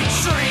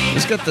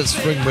 It's got that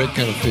spring break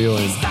kind of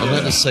feeling. I'm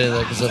not just saying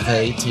that because I've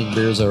had 18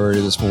 beers already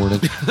this morning.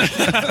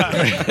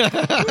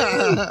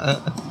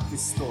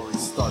 This story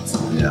starts.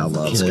 Yeah, I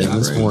love This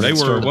Scatterbrain. morning They were,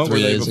 started what were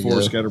 3 they days before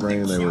ago.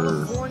 Scatterbrain? They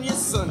were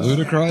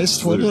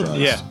Ludacris, wasn't it? Ludacris.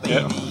 Yeah.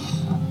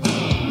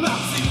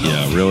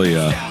 Yeah, really,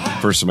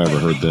 first time I ever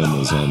heard them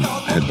was on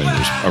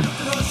Headbangers, or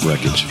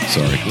Wreckage,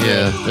 sorry.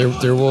 Yeah,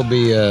 there will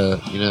be a,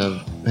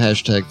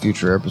 hashtag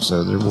future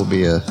episode. There will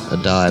be a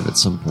dive at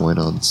some point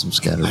on some Those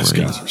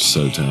Scatterbrain. guys are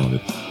so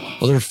talented.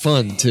 Well, they're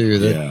fun too.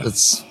 Yeah.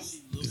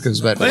 It goes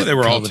back I to think they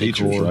were all comedy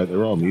teachers, core. right? They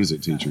were all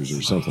music teachers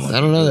or something like that.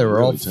 I don't know. They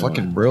were all really talented.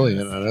 fucking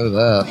brilliant. I know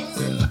that.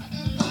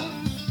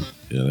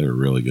 Yeah, they were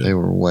really good. They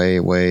were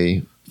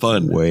way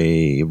fun.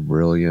 way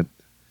brilliant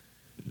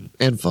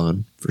and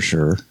fun for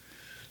sure.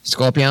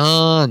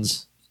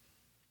 Scorpions,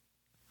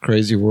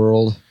 Crazy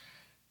World.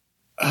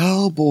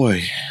 Oh,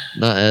 boy.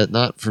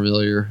 Not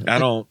familiar. I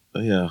don't,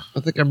 yeah. I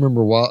think I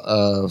remember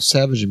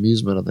Savage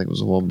Amusement. I think was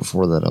the one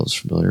before that I was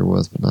familiar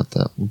with, but not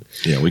that one.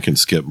 Yeah, we can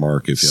skip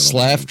Mark if you don't.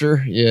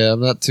 Slafter. Yeah, I'm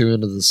not too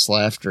into the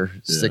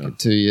Slafter. Stick Yeah. it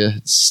to you.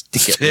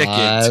 Stick it Stick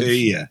live. it to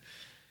you.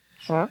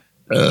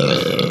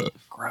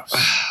 Gross.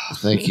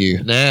 Thank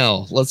you.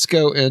 Now let's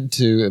go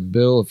into, and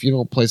Bill, if you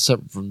don't play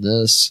something from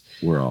this,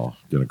 We're all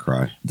going to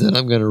cry. then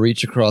I'm going to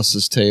reach across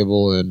this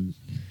table and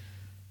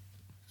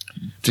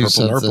do Purple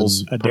something.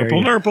 Nurples. I dare Purple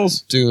you.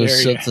 Nurples. Do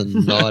Dare ya.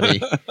 something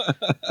naughty.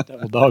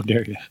 Devil dog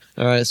dare you.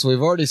 All right, so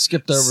we've already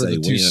skipped over Say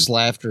the 2 when.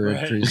 Slafter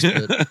Right. entries,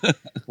 but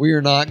we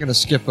are not going to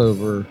skip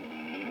over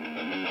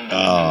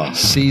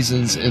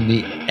Seasons in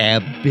the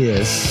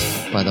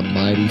Abyss by the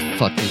mighty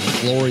fucking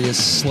Glorious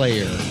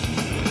Slayer.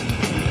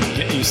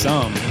 Get you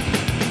some.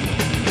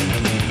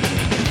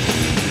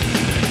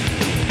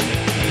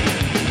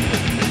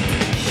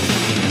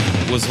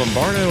 Was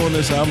Lombardo on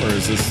this album, or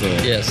is this the...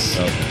 Yes.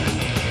 Okay.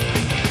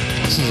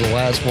 This is the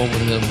last one with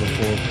him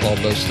before Paul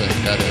Bostick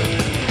got in.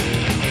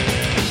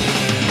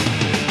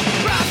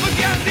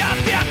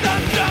 Propaganda, death,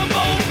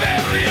 unstoppable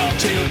burial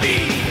to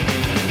be.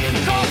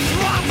 Corpse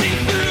rotting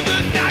through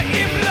the night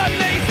in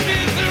blood-laced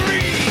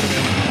misery.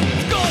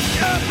 Scorched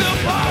earth, the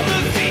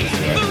policy,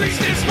 the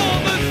reaches for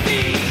the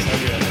seas.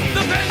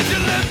 The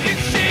pendulum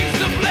exchange,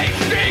 the blade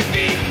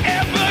scraping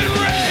ever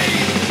rain.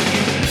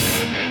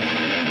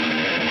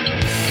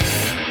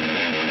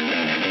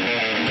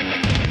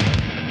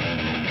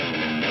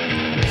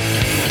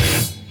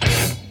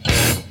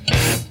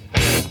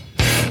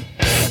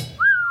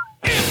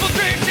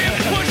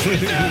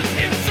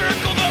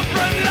 Encircle the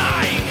front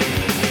line.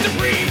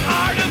 Supreme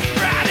art of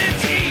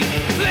strategy,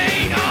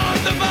 playing on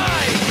the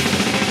mind.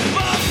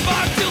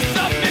 Bombard till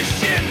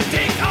submission,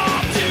 take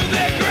off to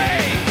their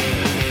grave.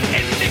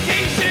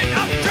 Indication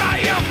of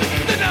triumph,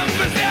 the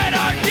numbers that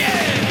are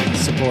dead.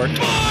 Support.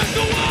 For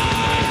the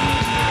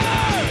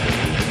war!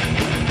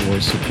 War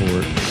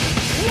support.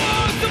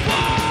 War the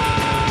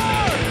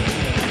war!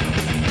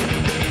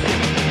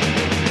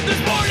 This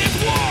war is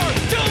war,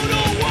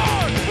 total war.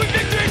 When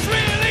victories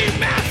really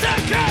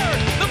massacre.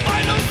 The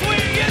final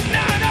swing is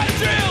not a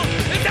drill.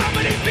 It's how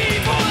many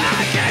people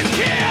I can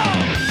kill.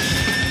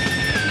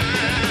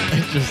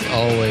 It just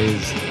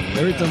always,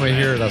 every time I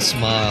hear it, I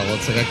smile.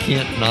 It's like I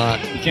can't not.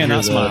 can't not hear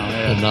that smile,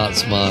 yeah. and not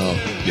smile.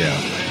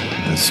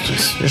 Yeah, it's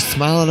just You're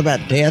smiling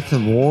about death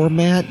and war,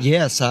 Matt?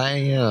 Yes, I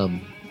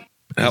am.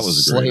 that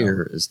was a great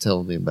Slayer is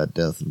telling me about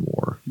death and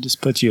war. It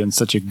just puts you in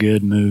such a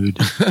good mood.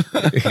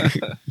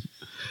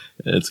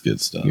 It's good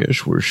stuff.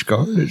 Yes, we're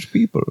scarred as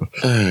people.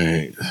 All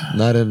right.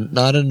 Not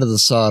into the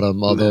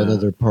Sodom, although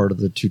another part of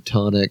the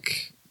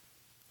Teutonic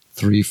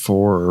 3,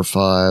 4, or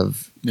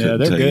 5. Yeah, Couldn't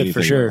they're tell you good for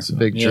anything sure. else.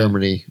 Big Yeah.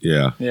 Germany.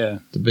 Yeah. Yeah.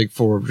 The Big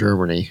Four of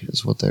Germany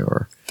is what they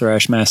are.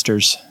 Thrash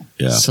Masters.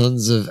 Yeah.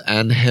 Sons of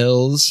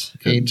Angels.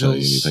 Couldn't tell you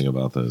Angels. anything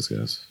about those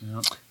guys.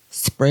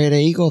 Spread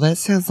Eagle. That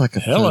sounds like a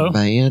Hello. fun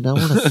band. I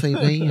want to see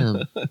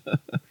them.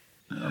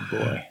 Oh,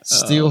 boy.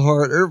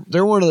 Steelheart.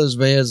 They're one of those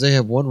bands. They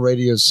have one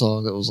radio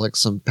song that was like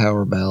some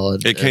power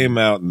ballad. It came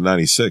out in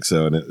 '96,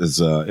 though, and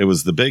it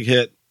was the big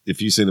hit.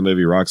 If you've seen the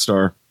movie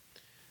Rockstar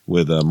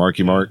with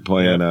Marky Mark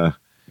playing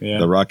Yeah.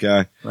 the rock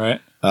guy,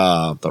 Right.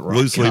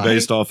 loosely guy.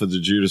 based off of the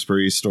Judas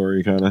Priest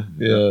story, kind of.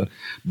 Yeah.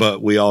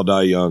 But We All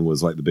Die Young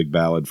was like the big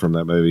ballad from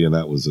that movie, and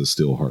that was a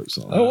Steelheart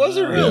song. Oh, was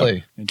it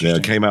really? Yeah, Interesting.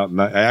 it came out.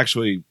 I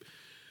actually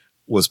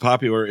was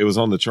popular. It was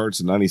on the charts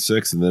in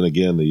 '96, and then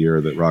again the year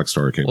that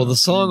Rockstar came Well, out. the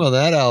song on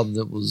that album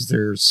that was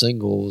their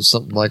single was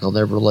something like "I'll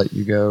Never Let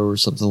You Go" or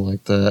something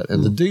like that.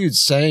 And the dude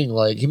sang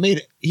like he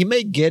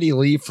made Geddy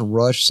Lee from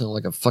Rush sound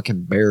like a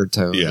fucking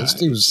baritone. Yeah. This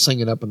dude was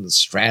singing up in the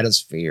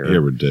stratosphere. Yeah,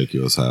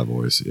 ridiculous high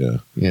voice. Yeah,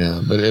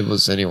 Yeah, but it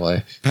was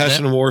anyway.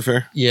 Passion and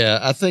Warfare. Yeah,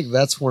 I think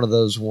that's one of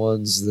those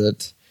ones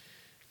that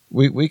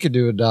we could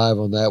do a dive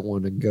on that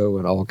one and go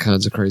in all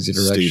kinds of crazy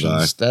Steve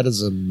directions. That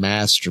is a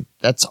master.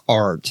 That's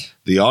art.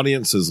 The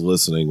Audience is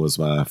Listening was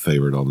my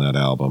favorite on that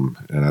album,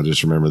 and I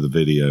just remember the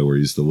video where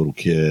he's the little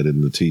kid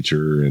and the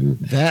teacher, and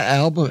That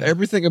album,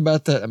 everything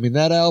about that. I mean,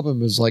 that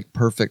album is like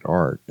perfect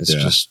art. It's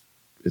Yeah. just,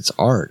 it's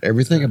art.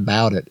 Everything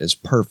about it is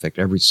perfect.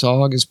 Every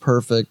song is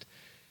perfect.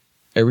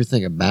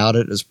 Everything about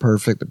it is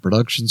perfect. The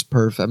production's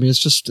perfect. I mean,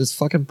 it's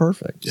fucking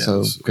perfect. Yeah, so it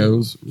was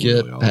go get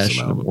really awesome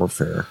Passion and album.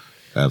 Warfare.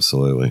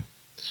 absolutely.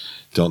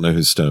 Don't know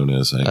who Stone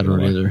is. I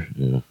don't either.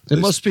 Yeah. They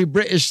must be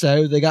British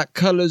though. They got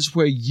colors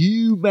where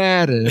you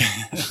matter.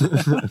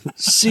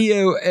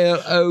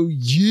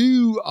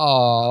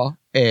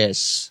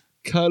 COLOURS.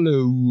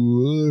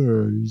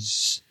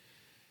 Colors.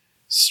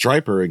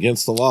 Striper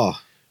Against the Law.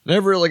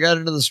 Never really got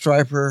into the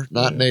Striper.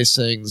 Not Yeah.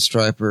 naysaying the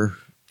Striper.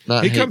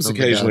 Not He hating comes on the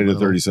guy occasionally to in the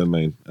middle. 37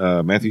 Main.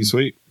 Matthew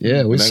Sweet.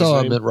 Yeah, we Nice saw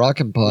him name. at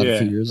Rockin' Pod a Yeah.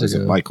 few years Is it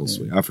ago. Michael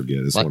Sweet? I forget.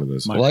 It's Mi- one of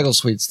those. Michael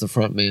Sweet's the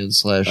front man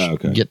 / Oh,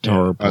 okay.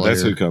 guitar player. Oh,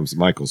 that's who comes.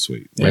 Michael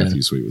Sweet. Yeah.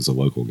 Matthew Sweet was a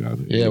local guy.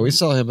 Yeah, we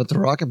saw him at the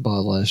Rockin'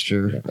 Pod last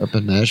year up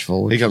in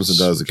Nashville. He which comes and was-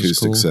 does which was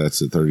acoustic cool.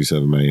 sets at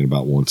 37 Main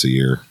about once a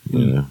year.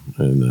 Yeah,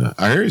 and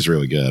I hear he's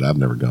really good. I've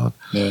never gone.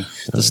 Yeah.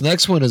 This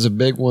next one is a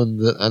big one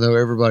that I know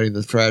everybody in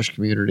the thrash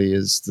community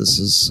is. This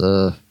is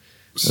a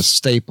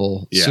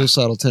staple. Yeah.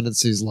 Suicidal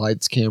Tendencies,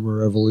 Lights,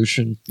 Camera,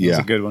 Revolution. That's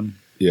Yeah, a good one.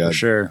 yeah. For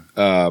sure.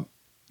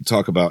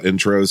 Talk about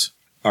intros.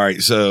 All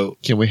right, so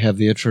Can we have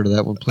the intro to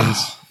that one, please,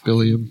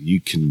 William? you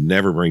can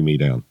never bring me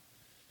down.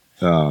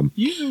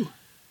 You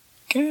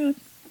can.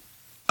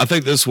 I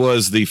think this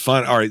was the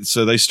fun. All right,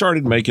 so they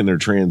started making their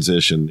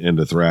transition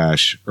into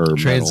thrash or metal.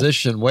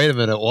 Transition. Wait a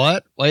minute.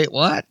 What? Wait,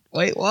 what?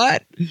 Wait,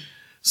 what?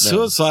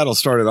 Suicidal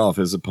started off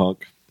as a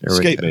punk There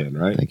we skate go. band,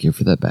 right? Thank you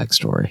for that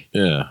backstory.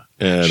 Yeah,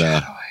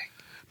 and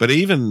but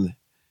even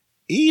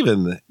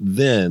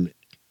then,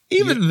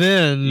 Even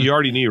then, you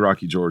already knew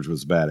Rocky George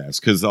was badass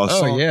because the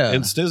song yeah.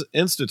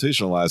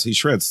 institutionalized. He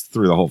shreds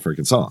through the whole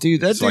freaking song.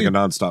 Dude, that it's like a dude-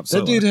 nonstop. that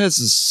Solo. dude has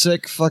a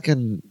sick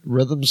fucking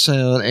rhythm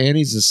sound, and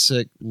he's a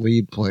sick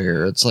lead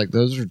player. It's like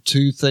those are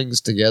two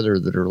things together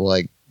that are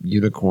like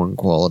unicorn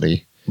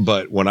quality.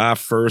 But when I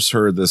first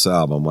heard this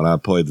album, when I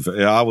played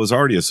I was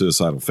already a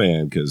Suicidal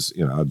fan because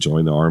I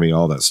joined the army,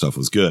 all that stuff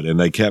was good, and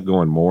they kept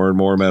going more and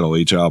more metal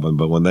each album.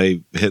 But when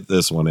they hit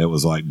this one, it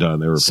was like done.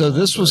 They were So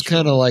this was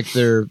kind of like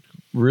their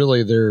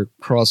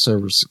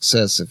crossover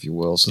success, if you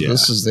will. So Yeah.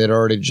 they'd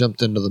already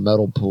jumped into the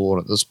metal pool,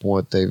 and at this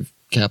point they've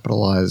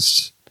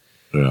capitalized.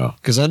 yeah,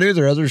 Because I knew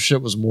their other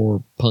shit was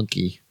more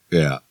punky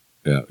yeah.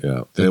 than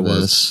It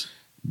was, this.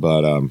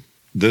 but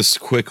this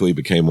quickly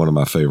became one of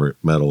my favorite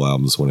metal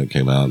albums when it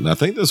came out, and I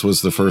think this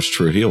was the first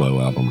Trujillo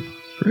album.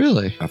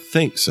 Really? I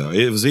think so.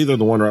 It was either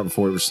the one right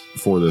before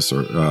this,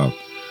 or the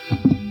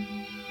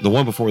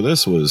one before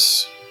this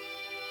was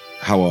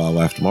How Will I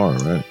Laugh Tomorrow,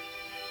 right?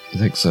 I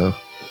think so.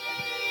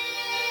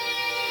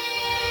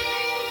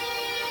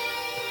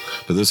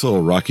 But this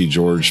little Rocky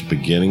George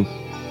beginning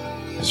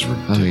is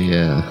ridiculous. Oh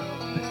yeah,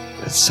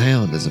 that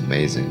sound is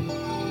amazing.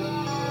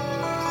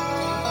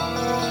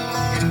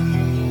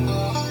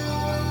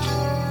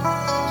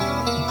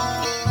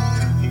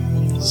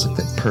 It's like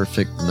that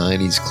perfect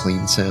 '90s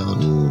clean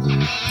sound.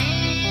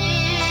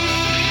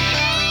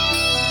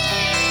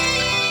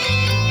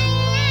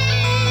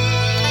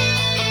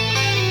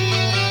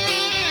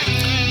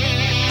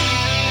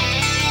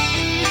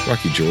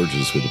 Rocky George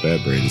is with the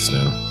Bad Brains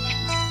now.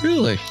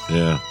 Really?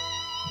 Yeah.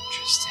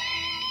 Interesting.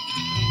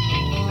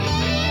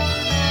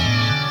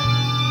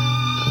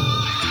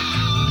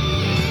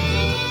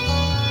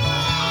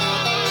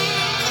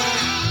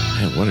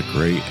 Man, what a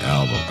great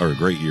album. Or a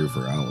great year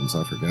for albums.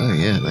 I forgot. Oh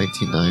yeah,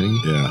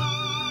 1990. Yeah.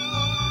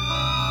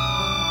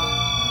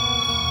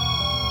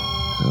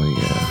 Oh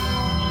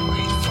yeah.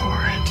 Wait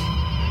for it.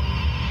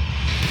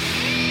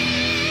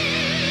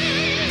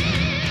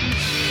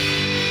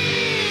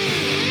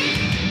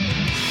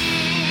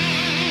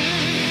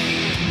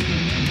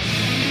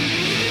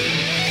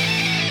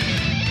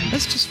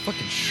 That's just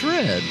fucking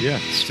shred. Yeah.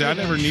 See, I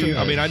never knew.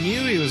 I mean, I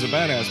knew he was a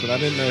badass, but I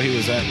didn't know he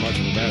was that much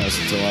of a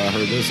badass until I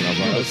heard this, and I was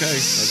like, okay,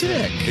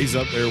 sick. He's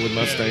up there with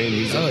Mustaine.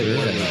 He's up there.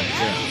 Yeah.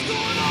 Yeah.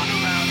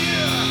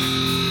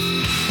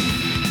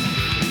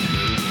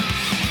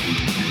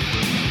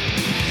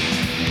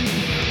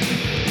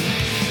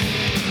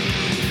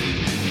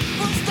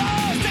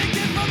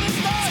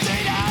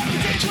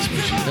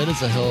 That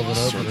is a hell of an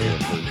opener.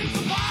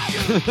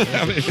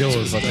 I mean,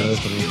 Killer fucking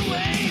opener.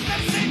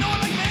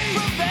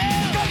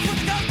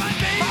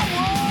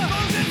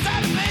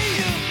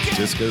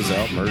 Just goes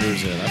out,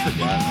 murders in. I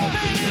forgot how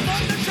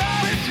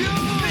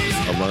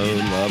good Alone,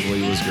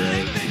 Lovely was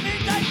great.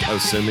 Oh,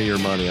 Send Me Your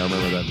Money. I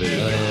remember that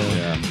video.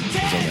 Yeah.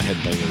 It was on the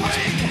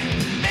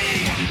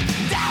Headbangers.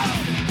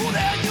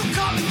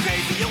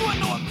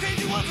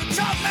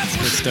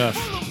 Good stuff.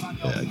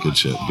 Yeah, good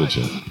shit. Good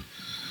shit.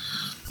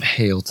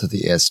 Hail to the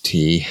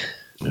ST.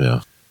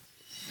 Yeah.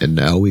 And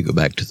now we go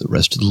back to the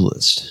rest of the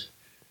list.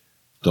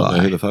 Don't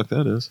know who the fuck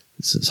that is.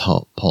 This is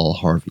Paul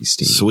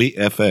Harvey-Steen. Sweet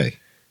F.A.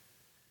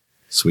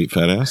 Sweet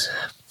fat ass?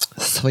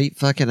 Sweet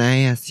fucking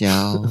ass,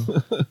 y'all.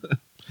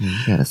 You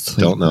got a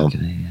sweet Don't know.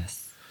 fucking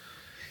ass.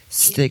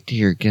 Stick to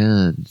your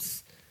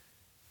guns.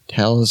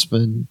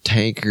 Talisman,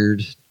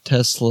 Tankard,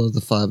 Tesla,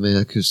 the 5-man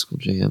acoustical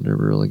jam.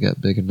 Never really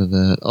got big into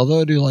that. Although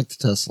I do like the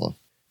Tesla.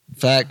 In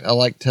fact, I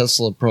like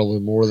Tesla probably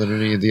more than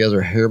any of the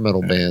other hair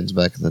metal bands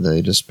back in the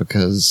day just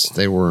because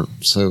they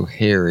weren't so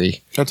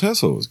hairy. Oh,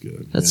 Tesla was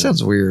good. That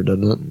sounds weird,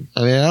 doesn't it?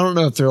 I mean, I don't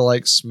know if they're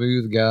like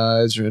smooth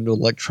guys or into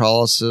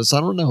electrolysis.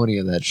 I don't know any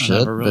of that shit. I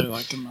never really but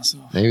liked them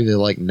myself. maybe they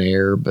like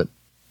Nair, but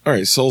All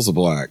right, Souls of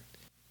Black.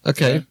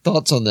 okay.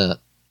 Thoughts on that?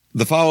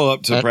 The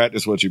follow-up to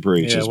Practice What You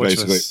Preach is which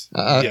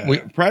basically...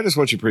 was- Practice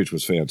What You Preach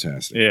was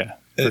fantastic. Yeah,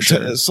 for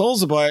sure.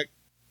 Souls of Black...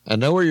 I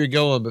know where you're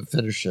going, but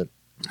finish it.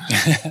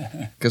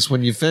 Because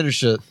when you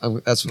finish it,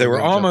 that's what They we're were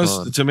gonna jump almost,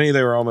 on. to me,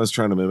 they were almost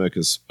trying to mimic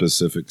a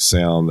specific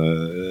sound.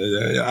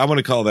 I want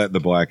to call that the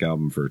Black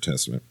Album for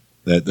Testament.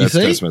 That's think?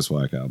 Testament's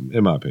Black Album,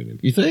 in my opinion.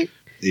 You think?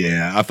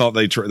 Yeah, I thought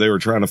they were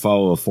trying to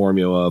follow a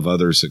formula of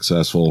other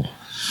successful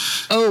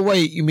Oh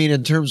wait, you mean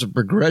in terms of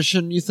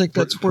progression? You think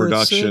that's where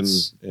production. it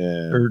sits?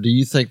 And Or do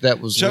you think that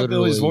was Chuck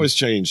literally... Billy's voice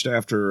changed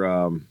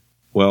after.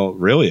 Well,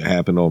 really, it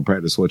happened on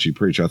Practice What You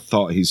Preach. I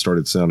thought he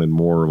started sounding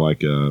more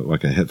like a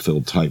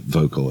Hetfield type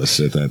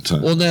vocalist at that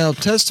time. Well, now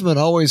Testament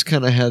always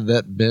kind of had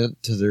that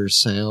bent to their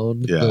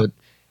sound, Yeah. but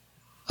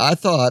I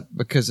thought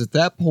because at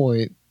that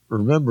point,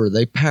 remember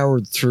they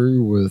powered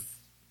through with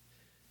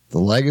the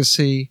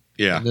Legacy,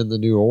 Yeah. and then the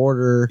New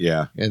Order,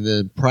 Yeah. and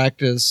then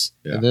Practice,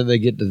 Yeah. and then they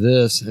get to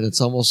this, and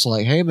it's almost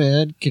like, hey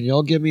man, can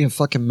y'all give me a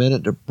fucking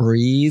minute to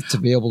breathe to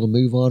be able to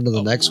move on to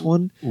the next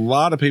one? A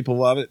lot of people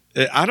love it.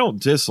 I don't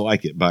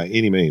dislike it by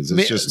any means.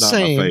 It's just not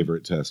same. my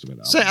favorite Testament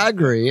album. Say, I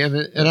agree, and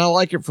I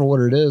like it for what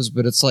it is,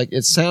 but it's like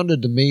it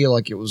sounded to me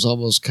like it was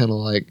almost kind of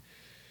like,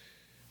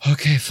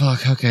 okay,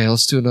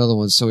 let's do another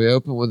one. So we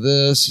open with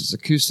this, it's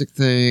acoustic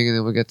thing, and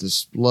then we got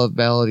this love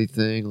ballady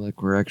thing,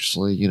 like we're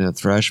actually,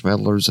 thrash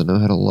metalers that know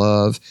how to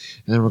love,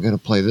 and then we're gonna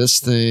play this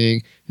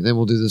thing, and then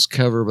we'll do this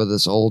cover by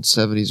this old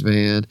 70s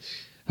band.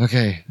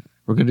 Okay,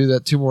 we're gonna do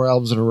that 2 more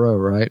albums in a row,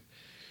 right?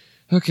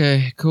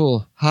 Okay,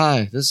 cool.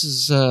 Hi, this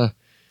is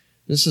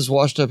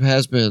Washed Up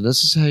Has Been.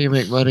 This is how you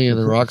make money in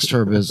the rock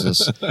star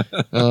business.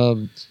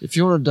 If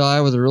you want to die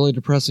with a really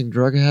depressing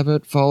drug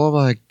habit, follow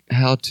my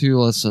how-to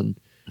lesson.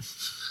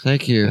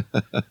 Thank you.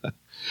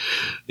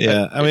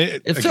 Yeah, I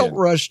mean, It felt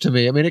rushed to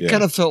me. I mean, it Yeah.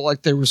 kind of felt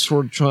like they were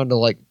sort of trying to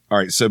like. all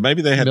right. So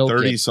maybe they had Milk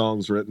 30 it.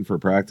 songs written for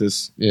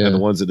Practice, Yeah. and the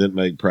ones that didn't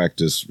make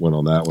Practice went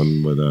on that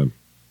one with a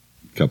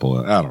couple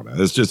of. I don't know.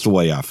 It's just the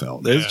way I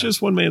felt. It's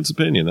just one man's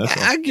opinion. That's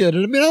all. I get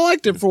it. I mean, I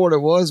liked it for what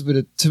it was,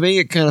 but to me,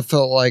 it kind of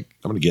felt like.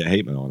 I'm going to get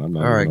hate mail, and I'm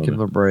not. All right, gonna give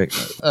him a break.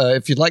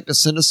 If you'd like to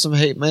send us some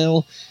hate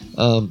mail,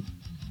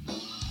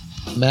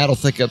 Matt will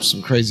think up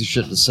some crazy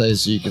shit to say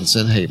so you can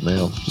send hate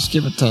mail. Just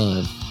give it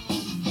time.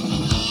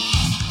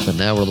 But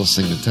now we're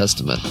listening to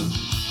Testament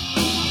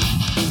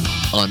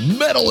on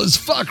Metal as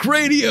Fuck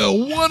Radio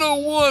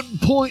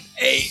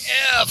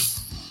 101.AF.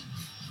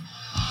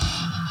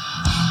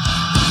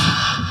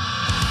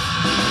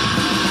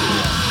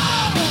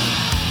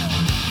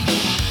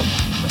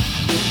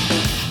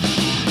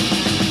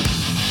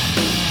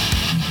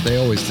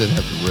 did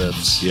have the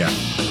riffs. Yeah.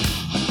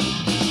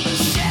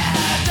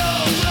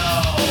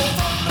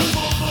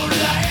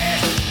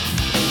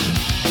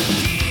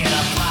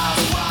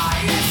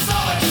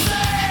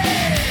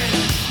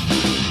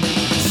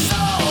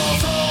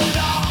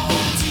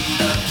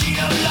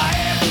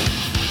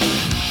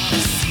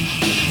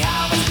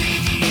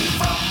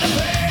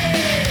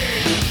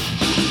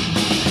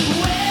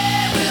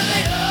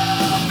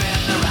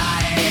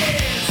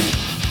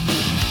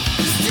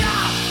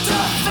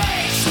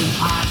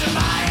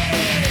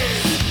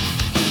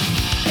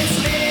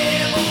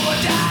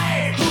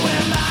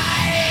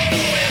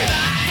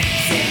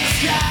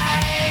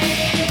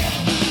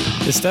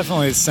 It's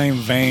definitely the same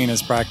vein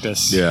as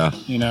Practice. Yeah.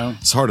 You know?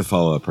 It's hard to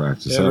follow up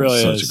Practice. It That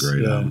really was is. such a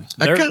great yeah.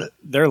 album.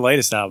 Their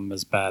latest album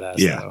is badass.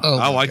 Yeah. Though. Oh I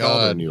my like all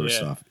their God. newer Yeah.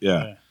 stuff.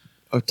 Yeah.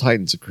 Oh,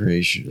 Titans of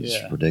Creation is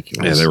Yeah.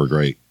 ridiculous. Yeah, they were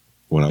great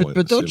when I went.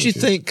 But to don't see you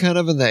them. think kind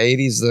of in the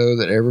 80s, though,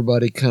 that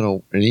everybody kind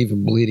of, and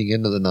even bleeding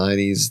into the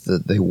 90s,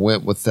 that they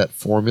went with that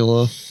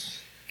formula?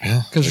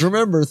 Because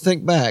remember,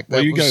 think back.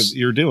 Well, that was-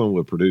 you're dealing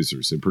with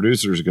producers, and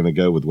producers are going to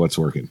go with what's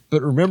working.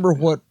 But remember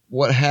what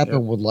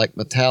happened with like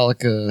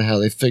Metallica and how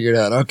they figured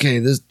out, okay,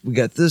 we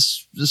got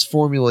this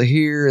formula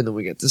here, and then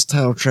we got this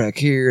title track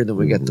here, and then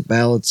we got the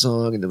ballad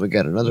song, and then we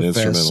got another An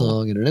fast instrumental.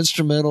 song and an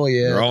instrumental.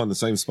 Yeah. They're all in the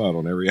same spot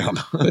on every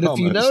album. But if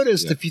you Almost.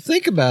 noticed, Yeah. if you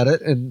think about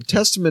it, and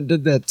Testament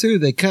did that too,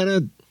 they kind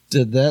of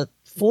did that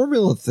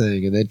formula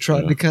thing, and they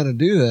tried to kind of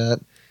do that.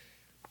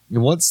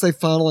 And once they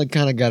finally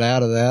kind of got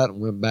out of that and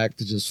went back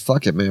to just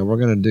fuck it, man, we're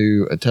going to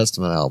do a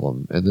Testament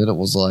album, and then it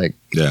was like,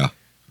 yeah,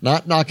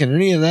 not knocking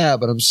any of that,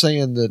 but I'm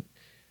saying that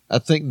I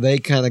think they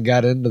kind of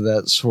got into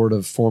that sort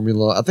of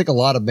formula. I think a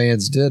lot of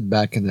bands did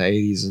back in the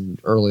 80s and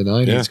early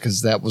 90s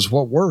because that was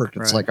what worked.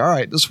 It's like, all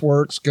right, this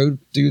works. Go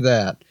do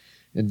that.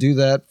 And do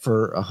that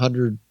for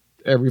 100,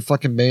 every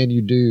fucking band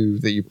you do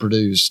that you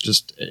produce.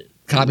 Just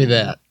copy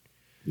that.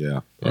 yeah,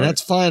 And that's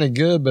fine and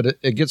good, but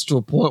it gets to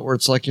a point where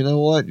it's like, you know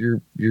what?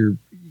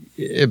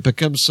 It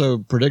becomes so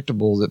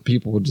predictable that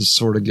people would just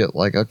sort of get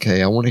like,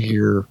 okay, I want to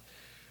hear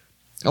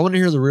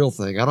the real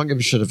thing. I don't give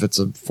a shit if it's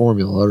a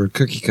formula or a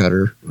cookie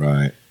cutter.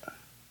 right.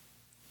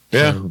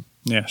 Yeah, So,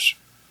 Yes.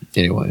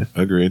 anyway,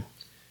 agreed.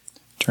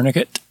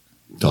 Tourniquet.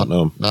 Don't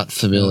know. not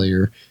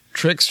familiar.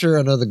 Trickster,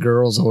 I know the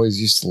girls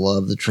always used to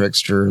love the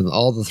Trickster, and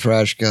all the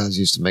thrash guys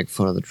used to make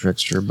fun of the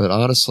Trickster, but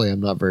honestly, I'm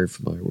not very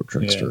familiar with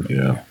Trickster.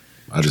 Yeah,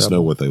 I just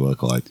know what they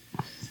look like.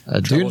 I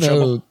do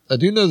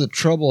know that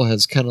Trouble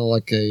has kind of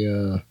like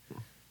a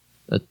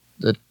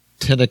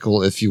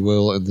tentacle, if you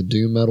will, in the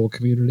doom metal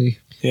community.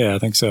 Yeah, I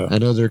think so. I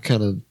know they're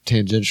kind of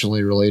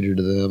tangentially related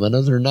to them. I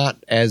know they're not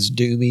as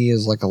doomy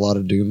as like a lot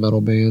of doom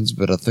metal bands,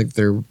 but I think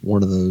they're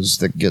one of those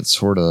that get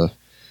sort of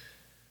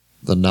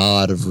the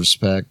nod of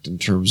respect in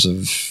terms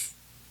of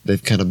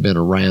they've kind of been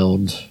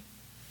around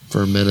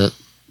for a minute.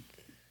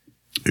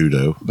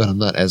 Udo. But I'm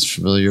not as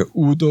familiar.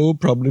 Udo,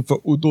 probably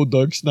for Udo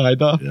Doug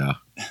Schneider Yeah,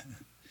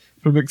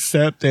 from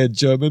Accept, a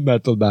German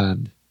metal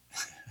band.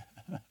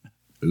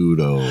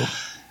 Udo.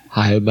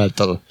 High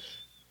metal.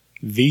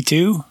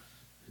 V2?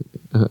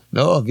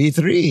 No,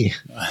 V3.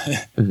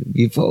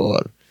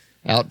 V4.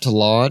 Out to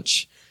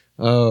launch.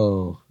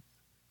 Oh,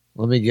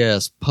 let me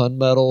guess. Pun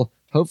metal.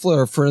 Hopefully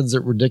our friends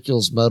at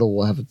Ridiculous Metal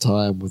will have a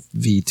time with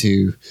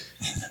V2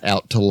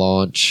 out to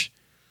launch.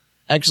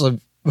 Actually,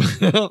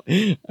 I'm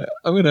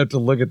going to have to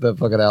look at that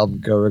fucking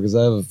album cover because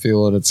I have a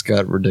feeling it's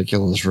got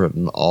Ridiculous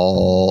written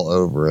all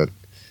over it.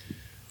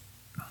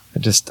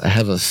 I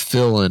have a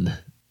feeling.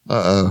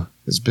 Uh-oh.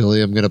 Is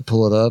Billy, I'm going to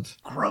pull it up.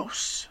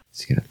 Gross.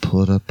 Is he going to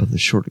pull it up on the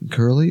short and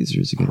curlies, or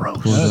is he going to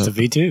pull No, it it's a up?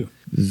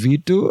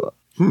 V2.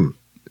 V2?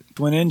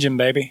 Twin engine,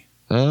 baby.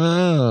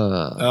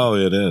 Ah. Oh,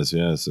 it is.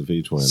 Yeah, it's a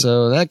V-twin.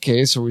 So in that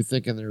case, are we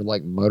thinking they're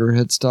like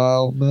Motorhead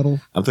style metal?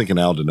 I'm thinking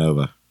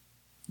Aldenova.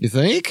 You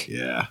think?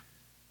 Yeah,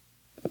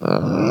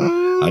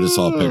 I just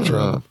saw a picture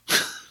of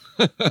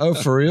him. Oh,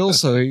 for real?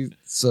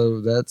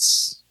 So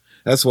that's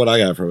That's what I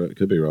got from it.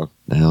 Could be wrong.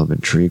 now I'm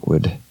intrigued.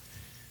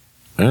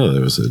 Oh,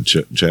 there was a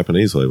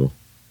Japanese label.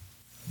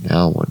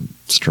 Now I want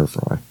stir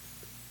fry.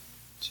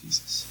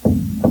 Jesus.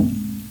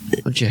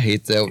 Don't you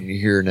hate that when you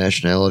hear a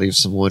nationality of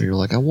someone and you're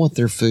like, I want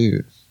their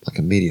food, like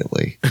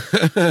immediately.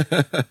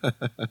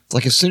 It's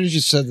like as soon as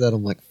you said that,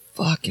 I'm like,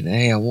 fucking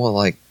A, I want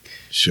like,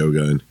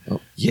 Shogun.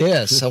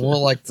 yes, I want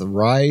like the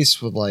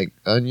rice with like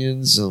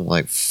onions and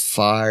like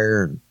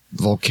fire and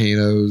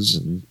volcanoes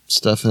and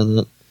stuff in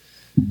it.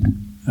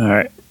 All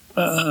right.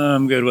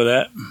 I'm good with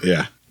that.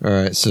 Yeah. All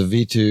right, so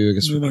V2, I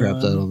guess we Moving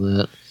crapped out on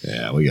that.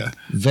 Yeah, we got.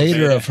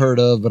 Vader I've heard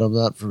of, but I'm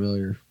not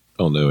familiar.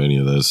 Don't know any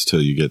of those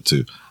till you get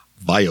to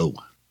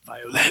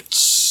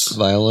Violets.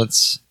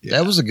 Violence. Yeah.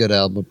 That was a good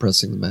album,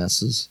 Oppressing the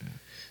Masses.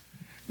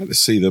 I had to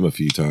see them a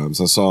few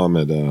times. I saw them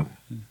at They're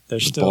the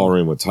still.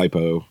 ballroom with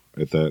Typo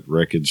at that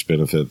wreckage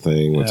benefit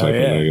thing with Oh, Typo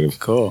yeah. Negative.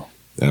 Cool.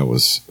 That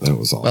was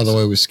awesome. By the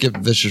way, we skipped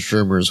Vicious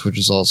Rumors, which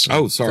is also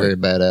Oh, sorry. very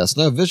badass.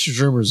 No, Vicious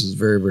Rumors is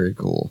very, very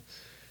cool.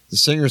 The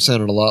singer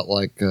sounded a lot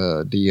like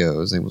Dio.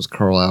 His name was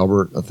Carl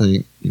Albert, I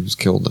think. He was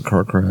killed in a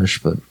car crash,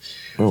 but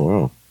Oh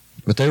wow.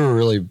 they were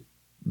really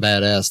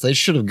badass. They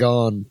should have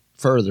gone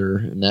further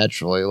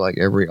naturally, like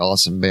every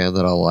awesome band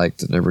that I like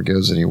that never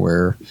goes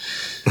anywhere.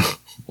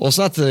 Well, it's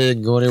not that they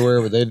didn't go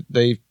anywhere, but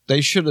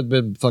they should have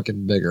been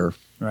fucking bigger.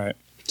 Right.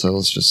 So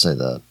let's just say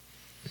that.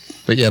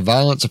 But yeah,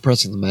 Violence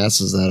Oppressing the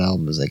Masses, that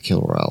album is a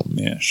killer album.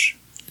 Yes.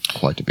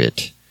 Quite a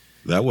bit.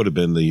 That would have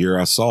been the year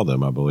I saw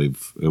them, I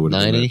believe. It would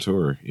have been 90? that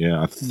tour.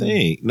 Yeah, I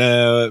think.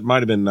 No, it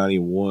might have been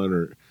 91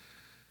 or...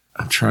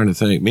 I'm trying to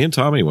think. Me and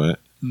Tommy went.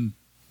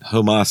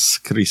 Thomas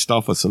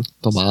Kristofferson.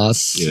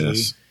 Thomas.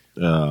 Yes.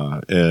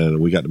 And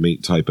we got to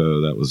meet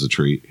Typo. That was a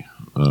treat.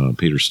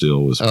 Peter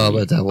Steele was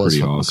but that was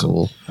pretty fucking awesome.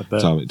 cool. I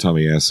bet.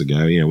 Tommy asked the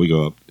guy, we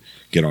go up,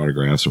 get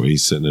autographs, and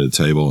he's sitting at a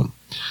table. And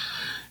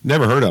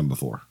never heard of him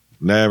before.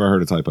 Never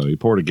heard of Typo. He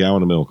poured a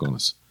gallon of milk on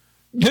us.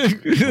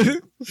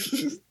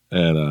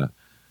 And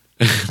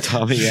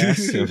Tommy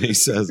asked him, he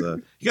says,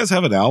 you guys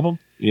have an album?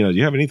 Do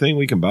you have anything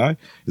we can buy?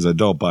 He's like,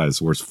 don't buy it. It's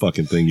the worst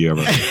fucking thing you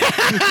ever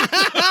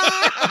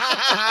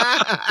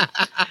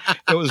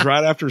It was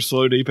right after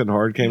Slow, Deep, and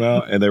Hard came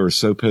out, and they were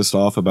so pissed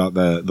off about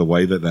the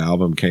way that the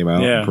album came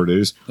out and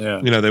produced.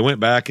 Yeah. They went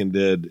back and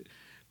did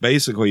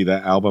basically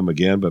that album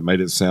again, but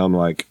made it sound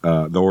like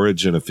The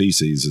Origin of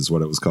Feces is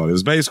what it was called. It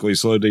was basically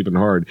Slow, Deep, and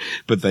Hard,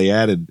 but they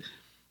added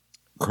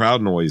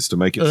crowd noise to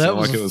make it sound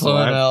like it was a fun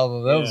live.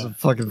 album. That was a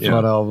fucking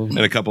fun album.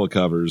 And a couple of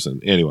covers,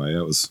 and anyway,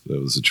 that was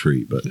a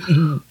treat. But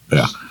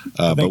yeah,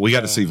 but we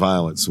got to see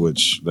Violence,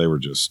 which they were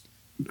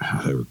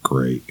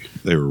great.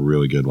 They were a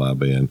really good live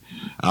band.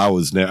 I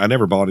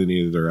never bought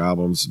any of their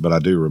albums, but I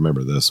do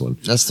remember this one.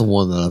 That's the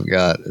one that I've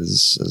got.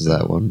 Is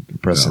that one?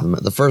 Impressive.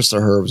 The first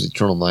I heard was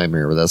Eternal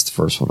Nightmare, but that's the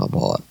first one I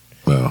bought.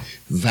 Well,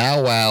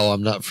 Vow Wow,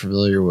 I'm not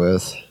familiar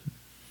with.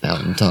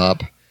 Out on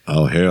Top.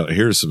 Oh,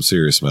 here's some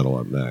serious metal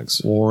up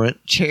next.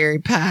 Warrant Cherry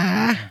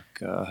Pie.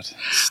 God,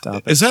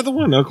 stop it. Is that the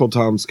one Uncle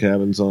Tom's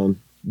Cabin's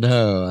on?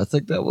 No, I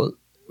think that was.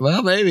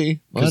 Well, maybe.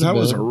 Because that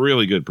was a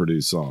really good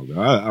produced song.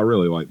 I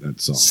really like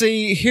that song.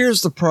 See,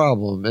 here's the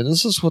problem, and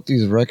this is what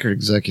these record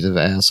executive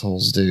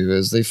assholes do,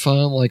 is they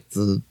find like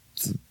the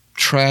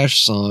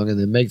trash song and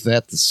they make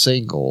that the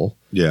single.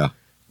 Yeah.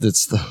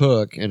 That's the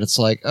hook, and it's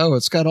like, oh,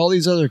 it's got all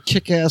these other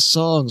kick-ass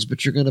songs,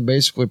 but you're going to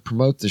basically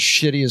promote the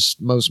shittiest,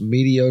 most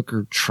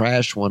mediocre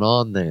trash one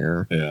on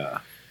there. Yeah.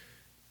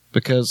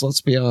 Because let's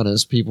be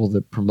honest, people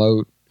that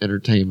promote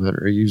entertainment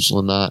are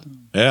usually not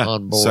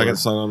on board. Second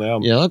song on the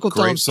album. Yeah, Uncle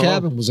Great Tom's song.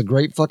 Cabin was a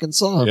great fucking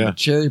song. Yeah.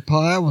 Cherry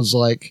Pie was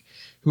like,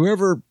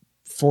 whoever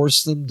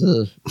forced them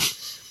to...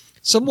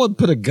 Someone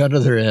put a gun to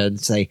their head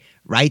and say,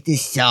 write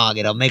this song.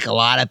 It'll make a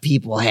lot of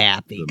people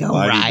happy. Go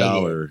write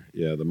Dollar. it.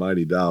 Yeah, the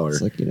Mighty Dollar.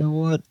 It's like, you know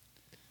what?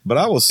 But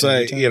I will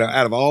say,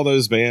 out of all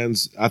those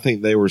bands, I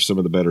think they were some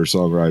of the better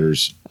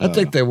songwriters. I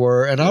think they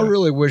were, and I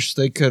really wish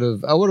they could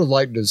have. I would have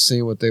liked to have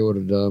seen what they would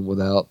have done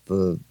without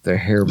the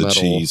hair the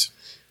metal. cheese.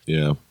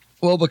 Yeah.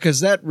 Well, because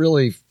that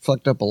really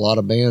fucked up a lot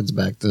of bands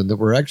back then that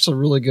were actually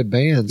really good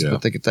bands,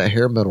 but they get that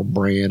hair metal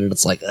brand, and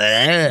it's like, You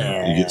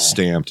get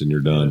stamped and you're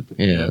done.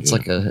 Yeah, it's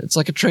like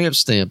a tramp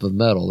stamp of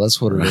metal. That's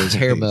what it is.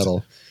 Hair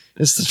metal.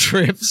 It's the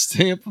tramp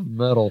stamp of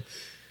metal.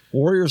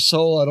 Warrior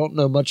Soul, I don't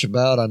know much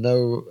about. I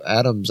know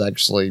Adam's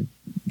actually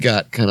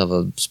got kind of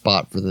a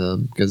spot for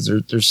them because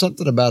there's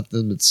something about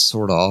them that's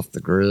sort of off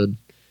the grid.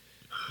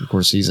 Of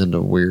course, he's into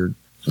weird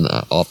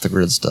off the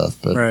grid stuff,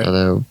 but Right.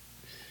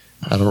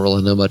 I don't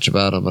really know much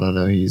about him, but I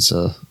know he's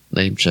a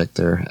name check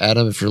there.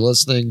 Adam, if you're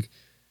listening,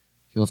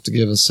 you'll have to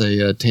give us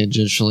a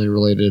tangentially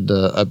related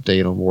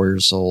update on Warrior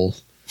Soul.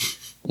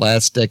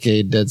 Last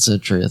Decade, Dead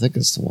Century. I think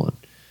it's the one.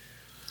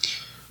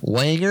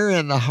 Wanger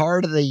and the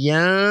Heart of the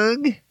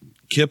Young.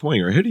 Kip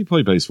Winger. Who did he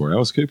play bass for?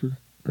 Alice Cooper?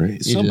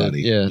 Right? He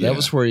Somebody. did. Yeah, that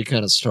was where he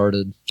kind of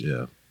started.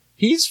 Yeah.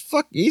 He's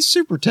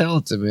super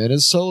talented, man.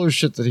 His solo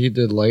shit that he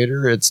did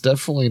later, it's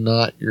definitely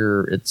not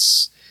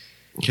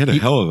He had a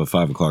hell of a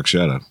 5 o'clock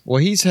shadow. well,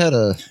 he's had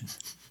a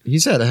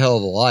hell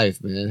of a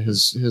life, man.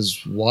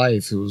 His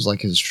wife, who was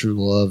like his true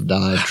love,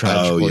 died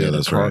tragically in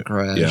a car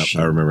crash.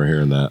 Yeah, I remember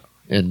hearing that.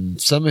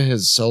 And some of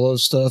his solo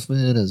stuff,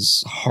 man,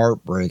 is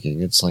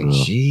heartbreaking. It's like,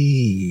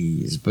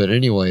 jeez. But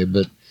anyway,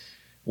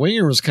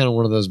 Winger was kind of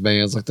one of those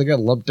bands. Like, they got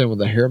lumped in with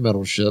the hair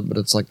metal shit, but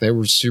it's like they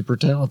were super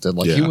talented.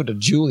 Like, he went to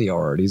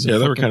Juilliard.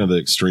 They were kind of the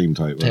extreme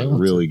type. Like,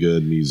 really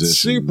good musician.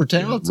 Super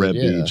talented, Red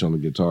yeah. Beach on the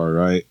guitar,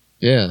 right?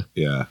 Yeah.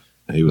 Yeah.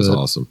 He was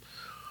awesome.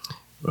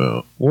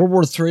 Well, World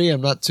War III,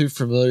 I'm not too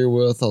familiar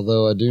with,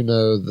 although I do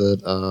know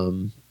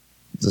that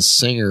the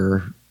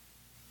singer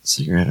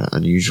had an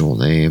unusual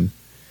name.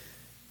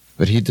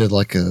 But he did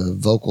like a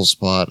vocal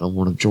spot on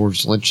one of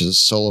George Lynch's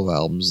solo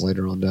albums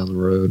later on down the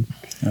road.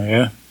 Oh,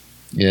 yeah?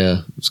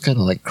 Yeah, it was kind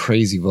of like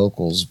crazy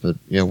vocals, but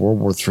yeah, World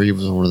War III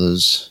was one of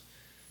those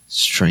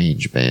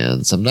strange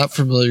bands. I'm not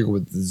familiar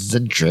with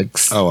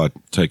Zentrix. Oh, I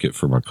take it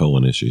for my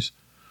colon issues.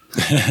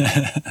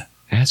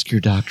 Ask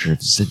your doctor if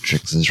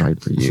Zentrix is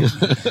right for you.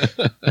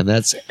 And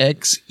that's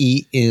Xentrix.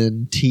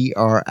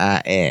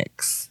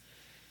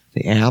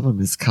 The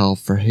album is called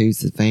For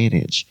Whose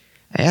Advantage.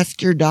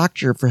 Ask your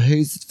doctor for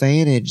whose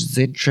advantage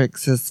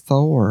Zentrix is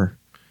for.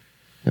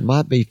 It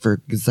might be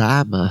for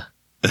eczema.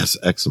 That's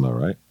eczema,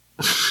 right?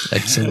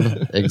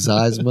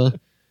 Eczema.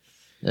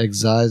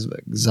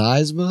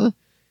 Exisma?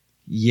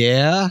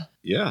 Yeah.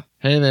 Yeah.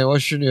 Hey man,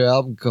 what's your new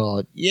album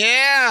called?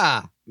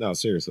 Yeah. No,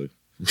 seriously.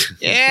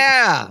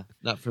 Yeah.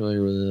 Not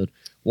familiar with it.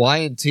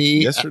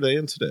 Y&T. Yesterday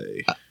and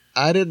today.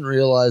 I didn't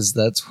realize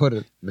that's what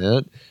it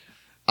meant.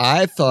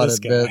 I thought This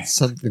it guy. meant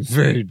something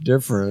very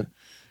different.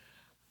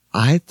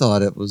 I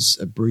thought it was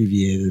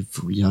abbreviated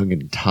for Young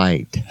and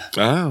Tight.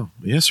 Oh,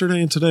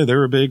 yesterday and today. They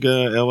were a big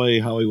L.A.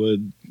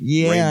 Hollywood.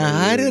 Yeah, Rainbow,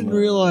 I didn't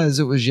realize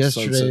it was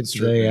yesterday Sunset and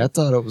Strip, today. yeah. I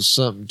thought it was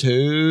something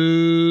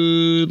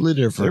totally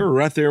They different. were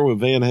right there with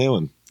Van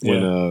Halen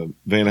when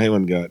Van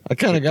Halen got. I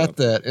kind of picked got up.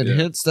 that, and Yeah.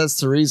 hence that's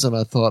the reason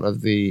I thought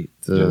of the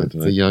Young and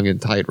Tight. the Young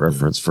and Tight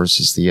reference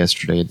versus the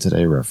yesterday and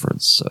today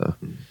reference. So.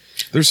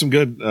 There's some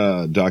good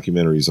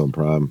documentaries on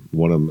Prime.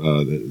 One of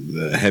them,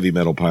 the heavy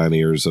metal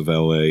pioneers of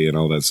LA and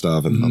all that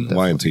stuff, and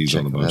Y&T's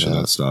on a checking bunch that of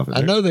out. that stuff.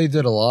 I know they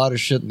did a lot of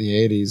shit in the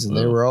 80s, and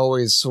they Oh. were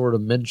always sort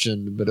of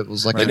mentioned, but it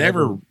was like They I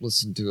never never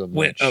listened to them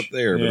went much. up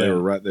there, but Yeah. they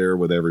were right there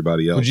with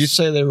everybody else. Would you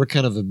say they were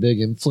kind of a big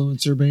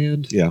influencer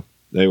band? Yeah,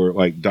 they were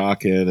like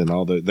Dokken and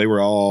all the. They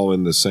were all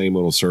in the same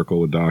little circle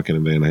with Dokken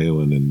and Van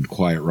Halen and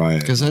Quiet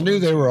Riot. Because I knew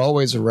they were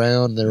always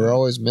around. They were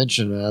always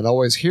mentioned, and I'd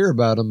always hear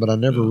about them, but I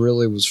never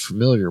really was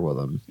familiar with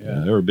them.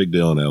 Yeah, they were a big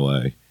deal in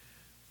LA.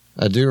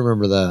 I do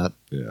remember that.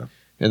 Yeah.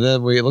 And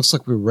then it looks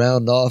like we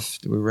round off.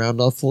 Do we round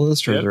off the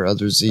list, or Yep. are there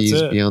other Z's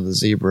That's it. beyond the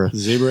Zebra?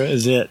 Zebra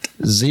is it.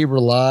 Zebra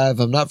Live.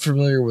 I'm not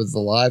familiar with the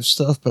live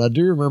stuff, but I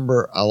do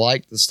remember I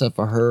liked the stuff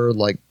I heard,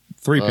 like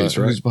Three-piece,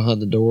 right? Who's Behind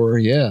the Door?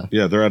 Yeah.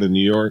 Yeah, they're out of New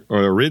York,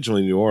 or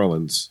originally New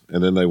Orleans,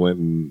 and then they went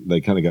and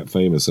they kind of got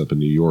famous up in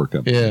New York.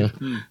 Yeah.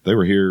 They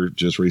were here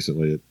just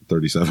recently at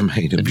 37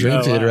 Main. The And Dream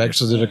Oh, Theater wow.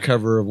 actually did a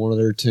cover of one of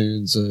their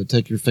tunes,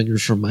 Take Your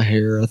Fingers from My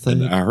Hair, I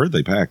think. I heard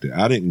they packed it.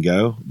 I didn't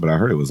go, but I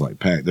heard it was like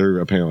packed. They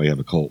apparently have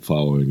a cult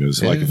following.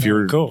 It's like Yeah. if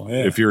you're Cool,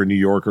 yeah. if you're a New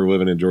Yorker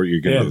living in Georgia,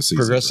 you're going to Yeah, go see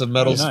Progressive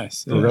metal,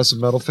 Nice. Yeah. progressive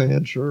metal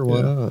fan, sure, why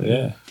Yeah. not?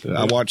 Yeah. something.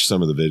 I watched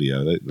some of the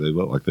video. They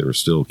looked like they were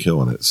still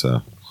killing it.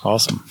 So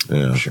Awesome.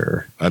 yeah,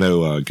 Sure. I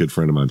know a good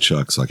friend of mine,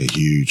 Chuck's like a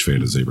huge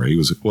fan of Zebra. He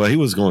was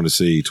going to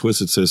see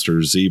Twisted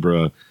Sister,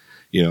 Zebra,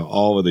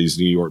 all of these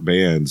New York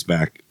bands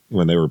back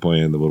when they were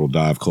playing the little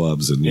dive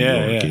clubs in New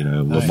Yeah, York. yeah.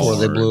 Lamar Before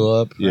they blew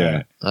up.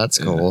 Yeah, That's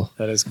cool.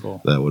 That is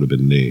cool. that would have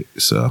been neat.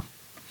 So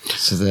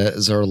So that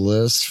is our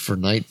list for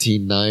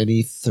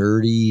 1990,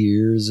 30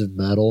 years of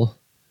metal.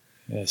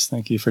 Yes.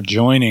 Thank you for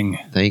joining.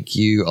 Thank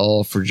you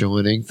all for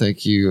joining.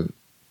 Thank you,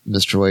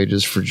 Mr.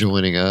 Wages, for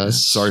joining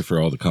us. sorry for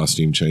all the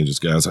costume changes,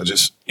 guys. I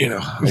just I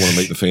want to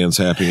make the fans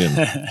happy and.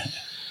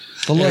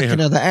 But look,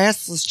 Anyhow. the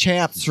assless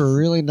chaps are a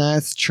really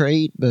nice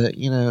treat, but,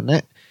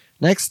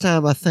 next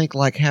time I think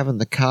like having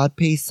the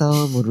codpiece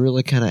on would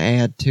really kind of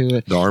add to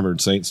it. The Armored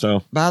Saint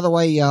style. By the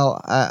way, y'all,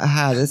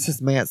 hi, this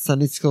is Matt,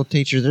 Sunday school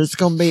teacher. There's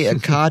going to be a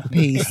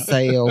codpiece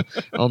sale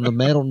on the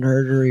Metal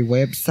Nerdery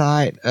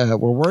website. We're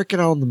working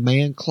on the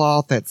man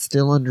cloth that's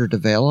still under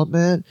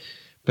development,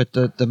 but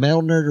the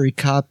Metal Nerdery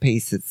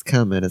codpiece that's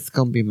coming, it's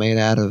going to be made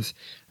out of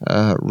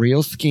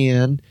real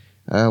skin.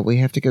 We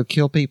have to go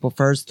kill people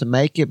first to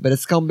make it, but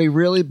it's going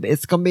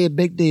to be a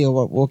big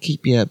deal. We'll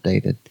keep you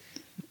updated.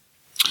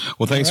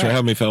 Well, thanks for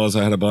having me, fellas.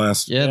 I had a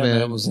blast. Yeah, Yeah, man,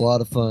 man. it was a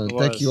lot of fun. It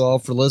Thank was. you all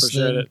for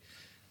listening.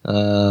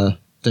 Appreciate it.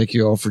 Thank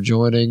you all for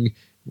joining.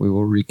 We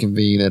will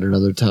reconvene at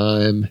another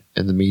time.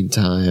 In the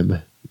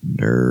meantime,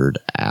 nerd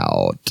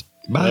out.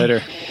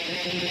 Later.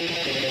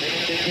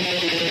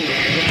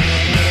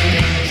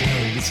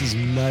 Hi, this is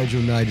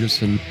Nigel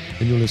Nigelson,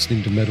 and you're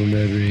listening to Metal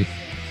Nerdery.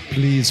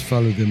 Please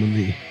follow them on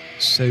the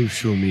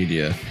social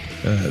media.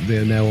 They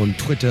are now on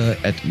Twitter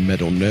at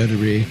Metal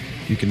Nerdery.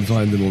 You can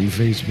find them on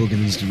Facebook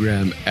and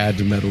Instagram at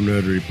Metal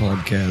Nerdery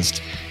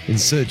Podcast, and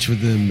search for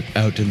them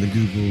out in the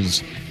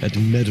Googles at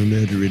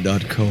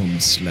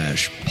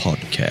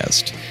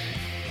metalnerdery.com/podcast.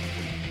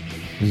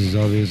 This is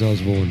Obvious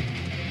Osborne.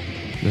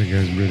 That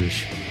guy's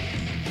British.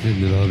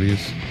 Isn't it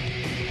obvious?